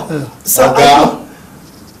 Sir,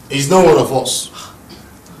 he's not one of us.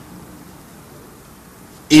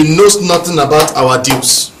 He knows nothing about our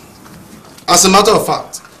deals. As a matter of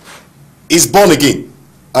fact, he's born again,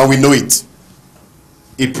 and we know it.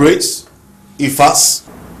 He prays, he fasts,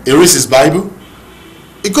 he reads his Bible,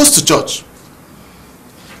 he goes to church.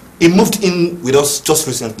 He moved in with us just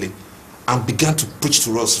recently and began to preach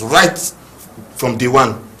to us right from day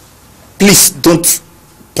one. Please don't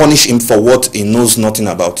punish him for what he knows nothing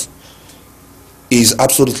about. He is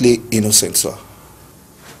absolutely innocent, sir.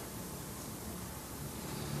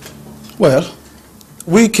 Well,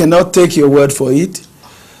 we cannot take your word for it.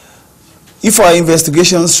 If our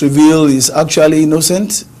investigations reveal he's actually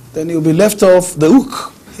innocent, then he'll be left off the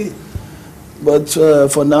hook. But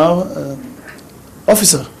for now,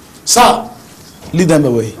 officer. Sir. Lead them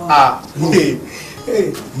away.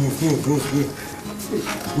 Hey.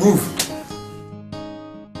 Move.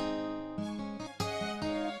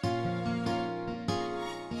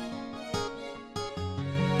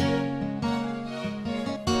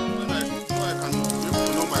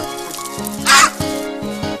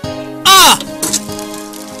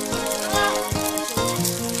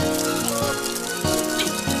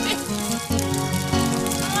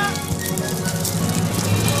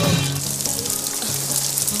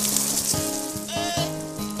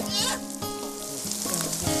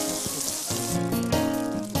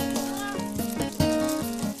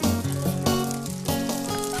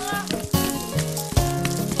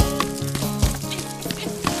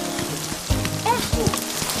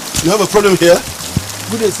 You have a problem here?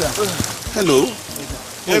 Good day, sir. Hello.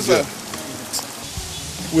 Yes, sir.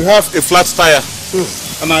 We have a flat tire,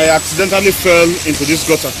 and I accidentally fell into this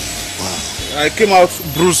gutter. Wow. I came out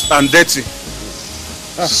bruised and dirty.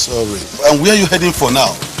 Sorry. And where are you heading for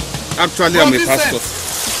now? Actually, I'm a pastor.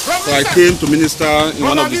 So I came to minister in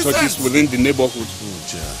one of the churches within the neighborhood.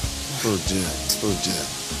 Oh dear.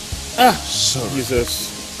 Sorry. Jesus.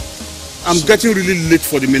 I'm getting really late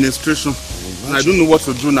for the ministration. And I don't know what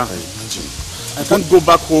to do now. I can't go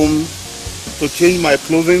back home to change my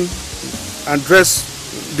clothing and dress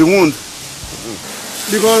the wound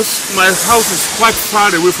because my house is quite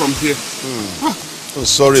far away from here. Oh,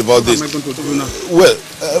 sorry about this. What am I going to do now? Well,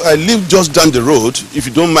 I live just down the road. If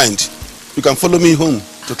you don't mind, you can follow me home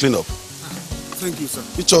to clean up. Thank you, sir.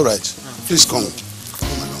 It's all right. Please come.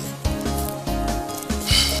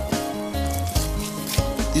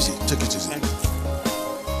 Easy, take it easy.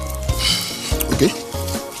 Okay?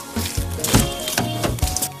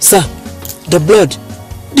 Sir, the blood,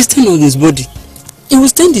 this thing on his body, it will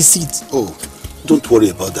stain the seat. Oh, don't worry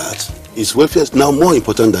about that. His welfare is now more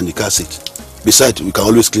important than the car seat. Besides, we can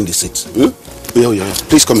always clean the seats. Yeah.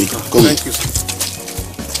 Please come in. Come in. Thank you, sir.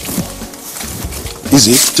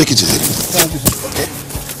 Easy, take it easy. Thank you, sir. Okay.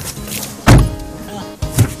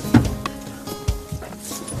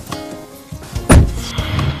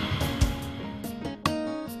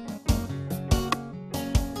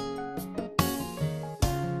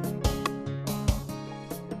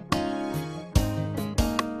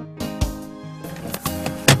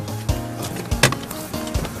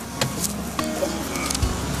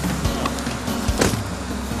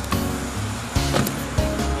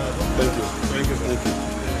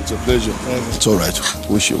 Pleasure. It's all right.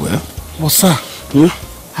 Wish you well. But sir,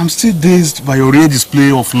 I'm still dazed by your rare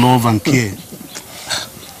display of love and care.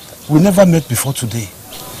 We never met before today.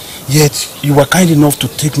 Yet, you were kind enough to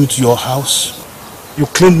take me to your house. You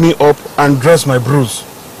cleaned me up and dressed my bruise.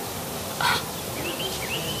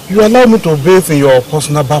 You allowed me to bathe in your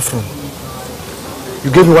personal bathroom.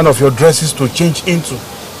 You gave me one of your dresses to change into.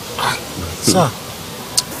 Sir,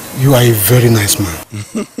 you are a very nice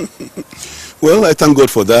man. Well, I thank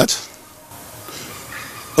God for that.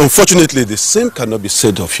 Unfortunately, the same cannot be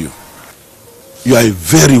said of you. You are a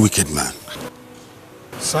very wicked man.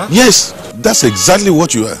 Sir? Yes, that's exactly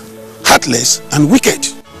what you are. Heartless and wicked.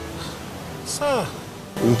 Sir?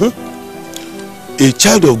 A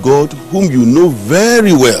child of God whom you know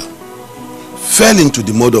very well fell into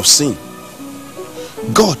the mud of sin.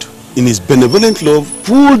 God, in his benevolent love,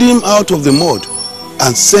 pulled him out of the mud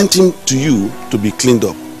and sent him to you to be cleaned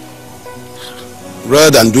up.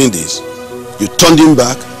 Rather than doing this, you turned him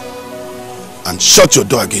back and shut your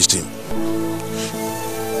door against him.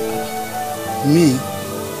 Me?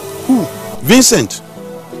 Who? Vincent.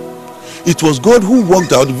 It was God who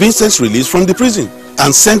worked out Vincent's release from the prison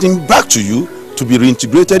and sent him back to you to be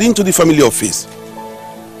reintegrated into the family of faith.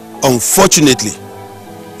 Unfortunately,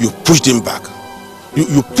 you pushed him back.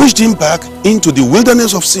 You pushed him back into the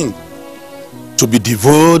wilderness of sin to be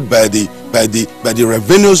devoured by the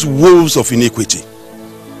ravenous wolves of iniquity.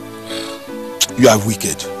 You are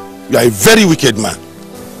wicked. You are a very wicked man.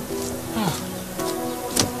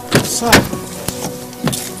 Sir.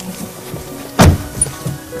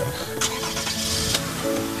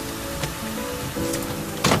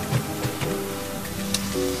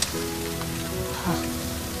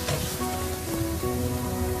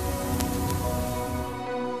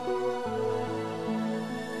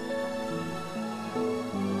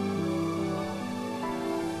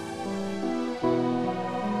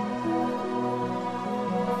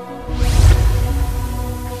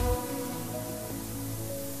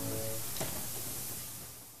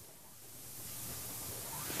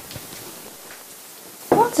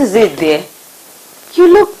 What is it there?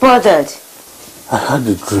 You look bothered. I had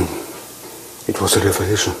a dream. It was a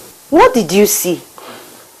revelation. What did you see?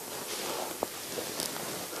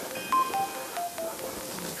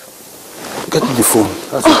 Get the phone.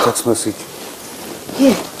 That's a text message.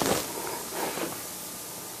 Here.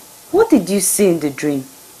 What did you see in the dream?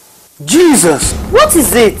 Jesus! What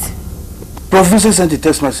is it? Prof. Vincent sent a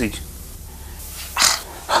text message.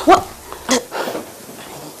 What?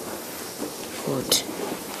 God.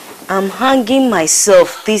 I'm hanging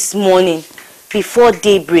myself this morning before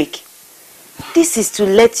daybreak. This is to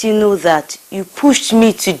let you know that you pushed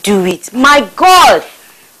me to do it. My God!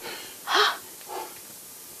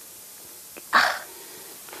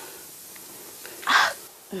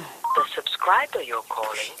 The subscriber you're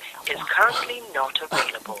calling is currently not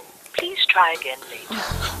available. Please try again later.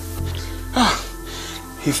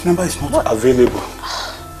 His number is not available.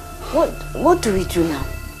 What do we do now?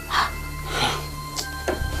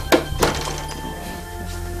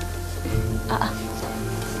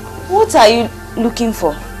 What are you looking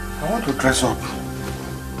for? I want to dress up.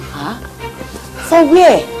 Huh? For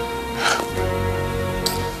where?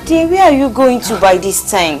 Dear, where are you going to by this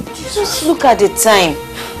time? Just look at the time.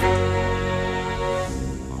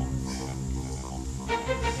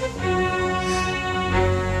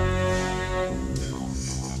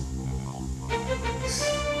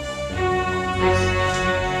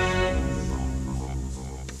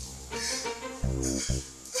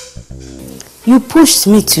 You pushed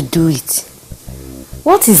me to do it.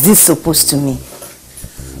 What is this supposed to mean?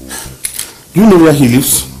 Do you know where he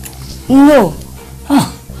lives? No.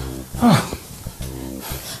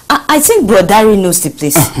 I think Bro Dari knows the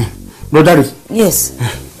place. Bro Dari? Yes.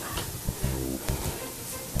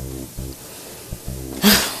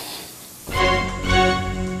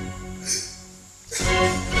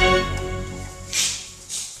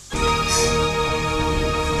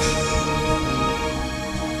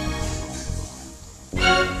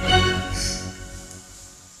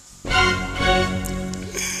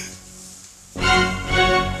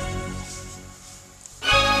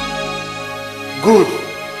 Good.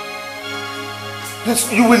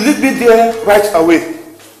 Please, you will lead me there right away.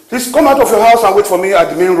 Please come out of your house and wait for me at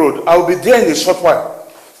the main road. I will be there in a short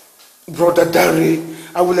while. Brother Dari,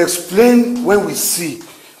 I will explain when we see.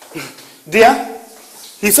 Dear,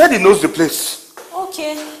 he said he knows the place.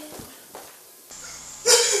 Okay.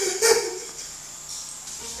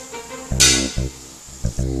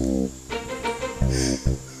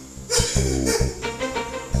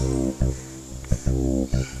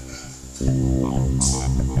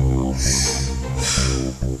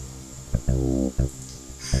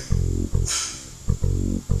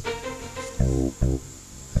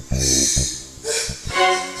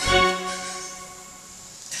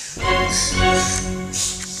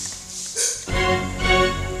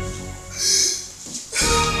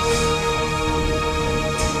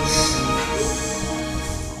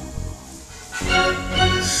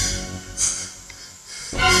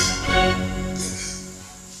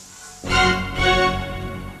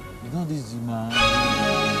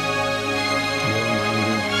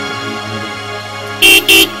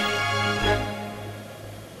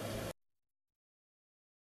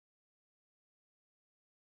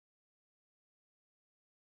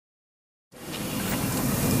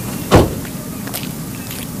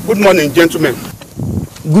 Good morning, gentlemen.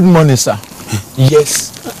 Good morning, sir.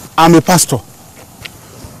 Yes. I'm a pastor.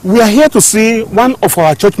 We are here to see one of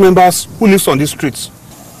our church members who lives on these streets.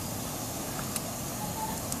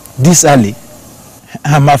 This early?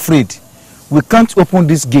 I'm afraid we can't open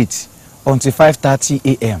this gate until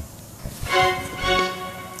 5:30 a.m.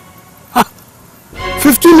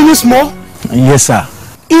 15 minutes more? Yes, sir.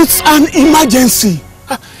 It's an emergency.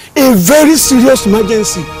 A very serious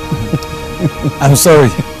emergency. I'm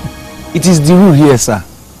sorry. It is the rule here, sir.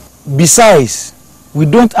 Besides, we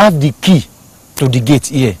don't have the key to the gate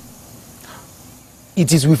here.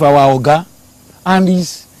 It is with our Oga and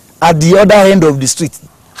is at the other end of the street.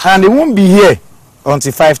 And they won't be here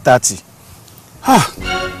until 5:30.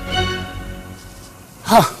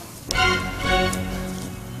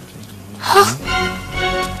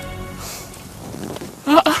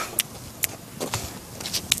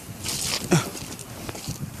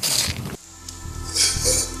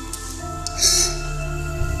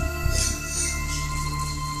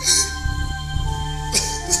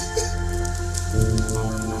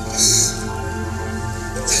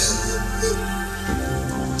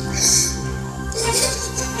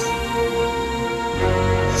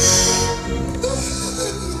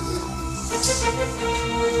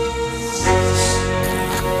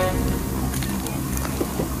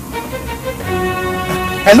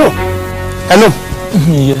 Hello. Hello.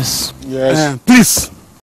 Yes. Yes. Please,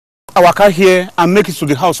 our car here and make it to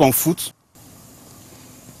the house on foot.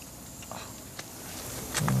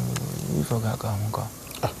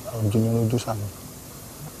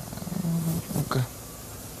 Okay.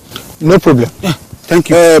 No problem. Yeah, thank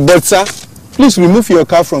you. But sir, please remove your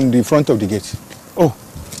car from the front of the gate. Oh,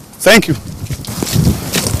 thank you.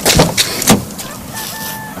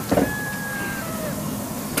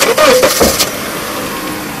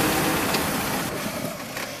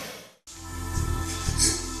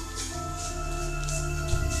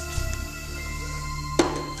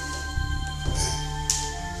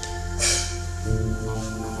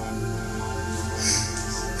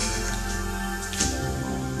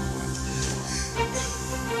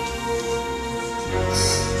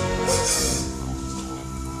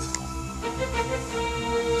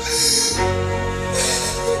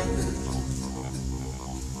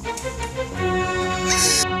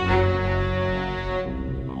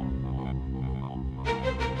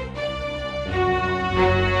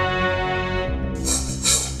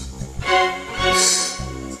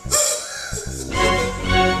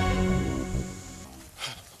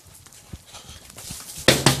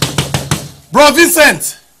 Bro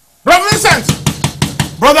Vincent! Bro Vincent!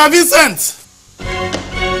 Brother Vincent!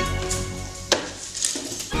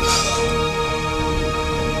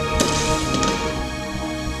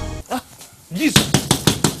 Jesus!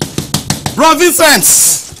 Bro Vincent!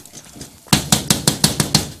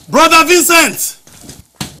 Brother Vincent!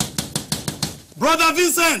 Brother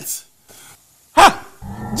Vincent! Ha!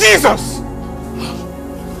 Jesus!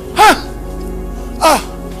 Ha! Ah!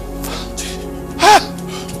 Ha!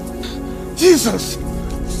 Jesus!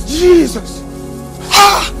 Jesus!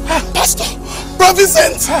 Ah! Pastor! Bro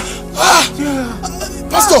Vincent! Ah!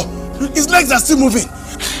 Pastor! His legs are still moving.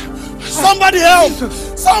 Somebody help!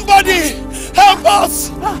 Somebody help us!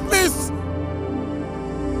 Please!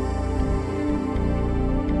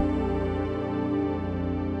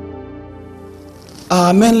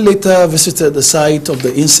 Our men later visited the site of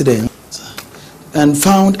the incident and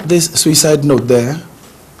found this suicide note there.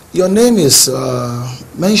 Your name is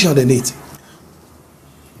mentioned in it.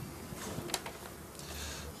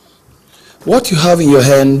 What you have in your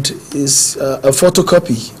hand is a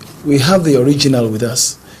photocopy. We have the original with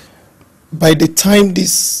us. By the time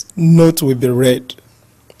this note will be read,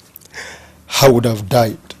 I would have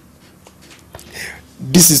died.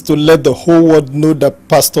 This is to let the whole world know that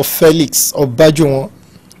Pastor Felix Obajuwon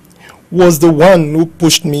was the one who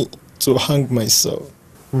pushed me to hang myself.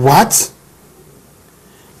 What?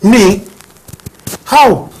 Me?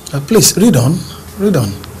 How? Please, read on. Read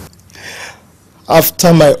on.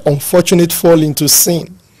 After my unfortunate fall into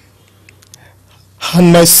sin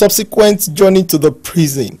and my subsequent journey to the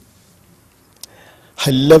prison,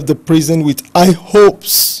 I left the prison with high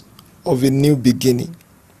hopes of a new beginning.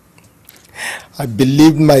 I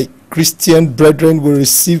believed my Christian brethren will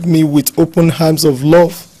receive me with open arms of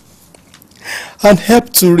love and help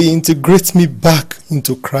to reintegrate me back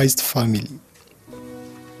into Christ's family.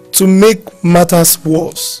 To make matters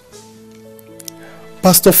worse,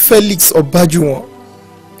 Pastor Felix Obajuwon,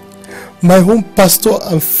 my home pastor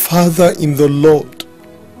and father in the Lord,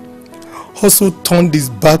 also turned his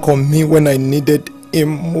back on me when I needed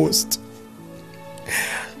him most.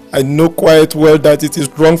 I know quite well that it is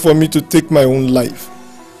wrong for me to take my own life,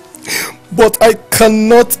 but I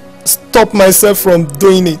cannot stop myself from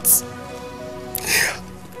doing it.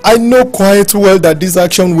 I know quite well that this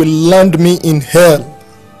action will land me in hell,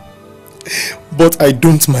 but I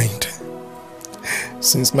don't mind,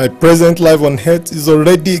 since my present life on earth is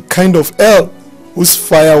already a kind of hell whose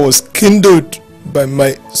fire was kindled by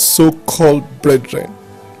my so-called brethren.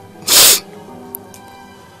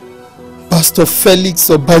 Pastor Felix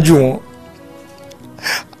Obajuwon,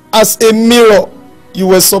 as a mirror, you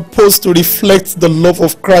were supposed to reflect the love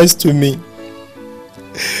of Christ to me.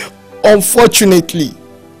 Unfortunately,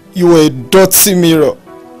 you were a dirty mirror.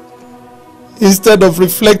 Instead of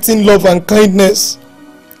reflecting love and kindness,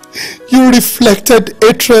 you reflected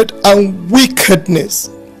hatred and wickedness.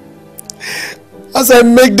 As I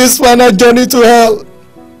make this final journey to hell,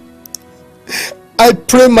 I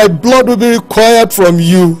pray my blood will be required from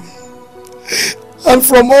you and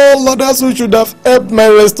from all others who should have helped my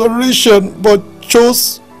restoration but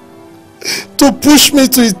chose to push me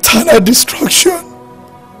to eternal destruction.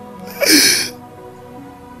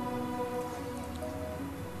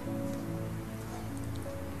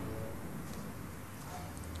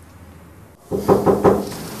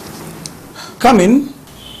 Come in.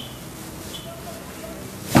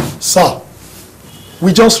 Sir,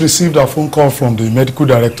 we just received a phone call from the medical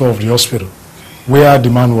director of the hospital where the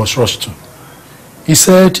man was rushed to. He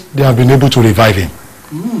said they have been able to revive him.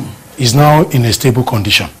 is now in a stable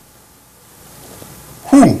condition.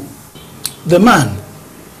 Who? The man,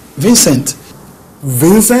 Vincent.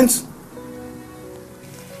 Vincent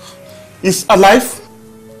is alive?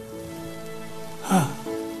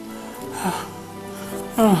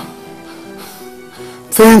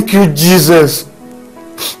 Thank you, Jesus.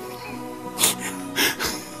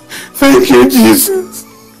 Thank you, Jesus.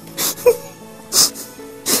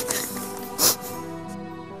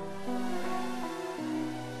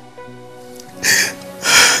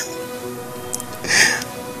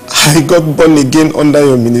 I got born again under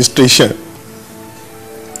your ministration.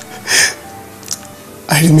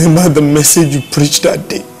 I remember the message you preached that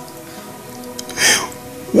day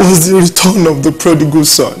was the return of the prodigal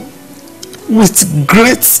son with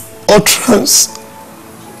great utterance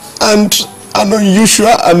and an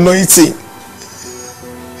unusual anointing.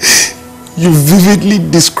 You vividly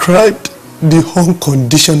described the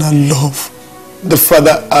unconditional love the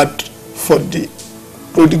father had for the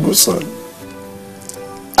prodigal son.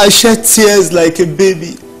 I shed tears like a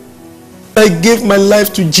baby. I gave my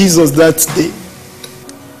life to Jesus that day.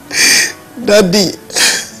 Daddy,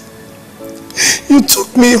 you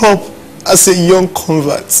took me up as a young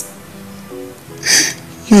convert.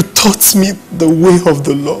 You taught me the way of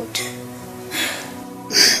the Lord.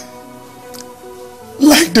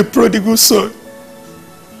 Like the prodigal son,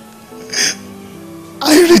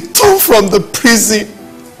 I returned from the prison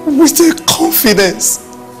with a confidence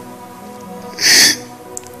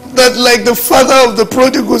that, like the father of the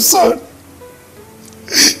prodigal son,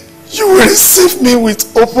 you will receive me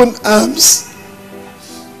with open arms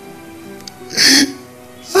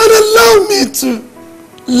and allow me to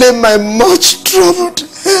lay my much troubled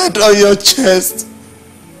head on your chest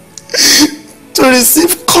to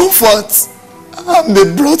receive comfort and be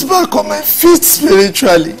brought back on my feet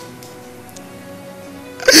spiritually.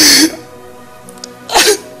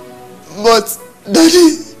 But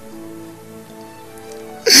Daddy,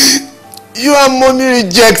 you and Mommy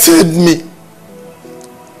rejected me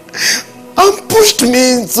and pushed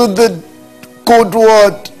me into the cold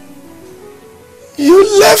world. You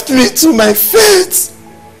left me to my fate.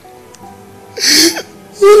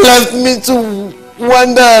 You left me to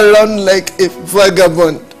wander around like a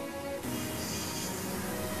vagabond.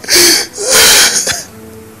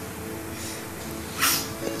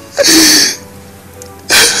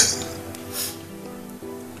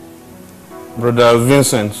 Brother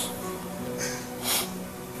Vincent,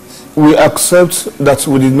 we accept that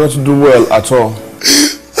we did not do well at all.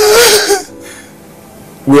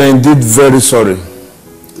 We are indeed very sorry.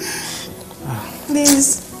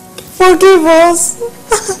 Please, forgive us.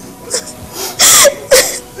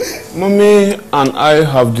 Mommy and I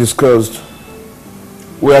have discussed.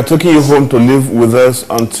 We are taking you home to live with us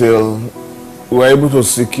until we are able to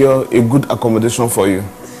secure a good accommodation for you.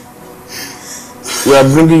 We are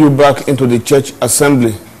bringing you back into the church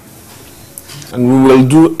assembly, and we will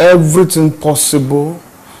do everything possible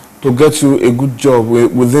to get you a good job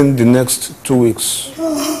within the next 2 weeks.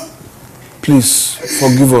 Please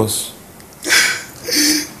forgive us.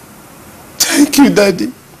 Thank you,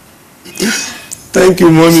 Daddy. Thank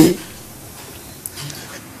you, Mommy.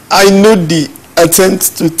 I know the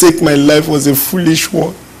attempt to take my life was a foolish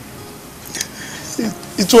one.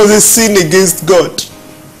 It was a sin against God.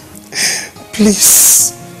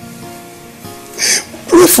 Please,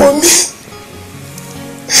 pray for me.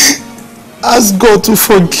 Ask God to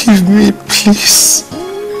forgive me, please.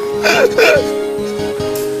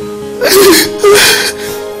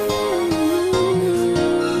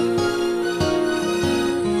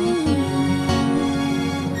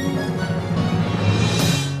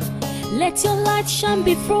 Let your light shine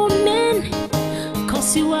before men,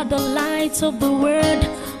 'cause you are the light of the world.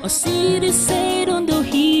 A city set on the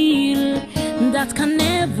hill that can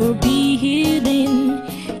never be hidden.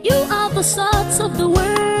 You are the salt of the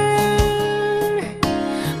world,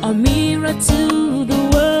 a mirror to the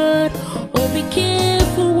world. Oh, be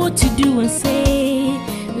careful what you do and say.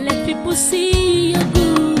 Let people see your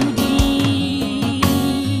good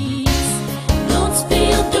deeds. Don't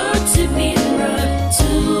be a dirty mirror to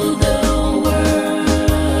the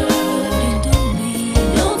world.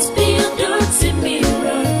 Don't be a dirty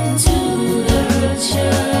mirror to the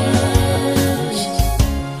church.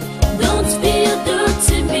 Don't be a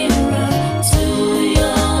dirty mirror to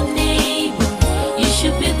your neighbor. You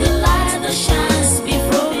should be the light that shines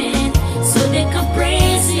before men, so they can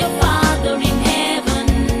praise your Father in heaven.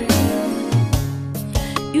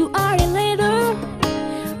 You are a letter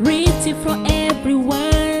written for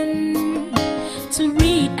everyone to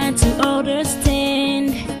read and to understand.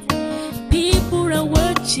 People are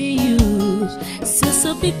watching you,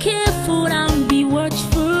 so be careful and be watchful.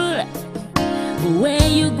 But where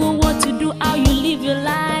you go, what to do, how you live your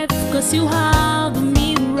life, 'cause you have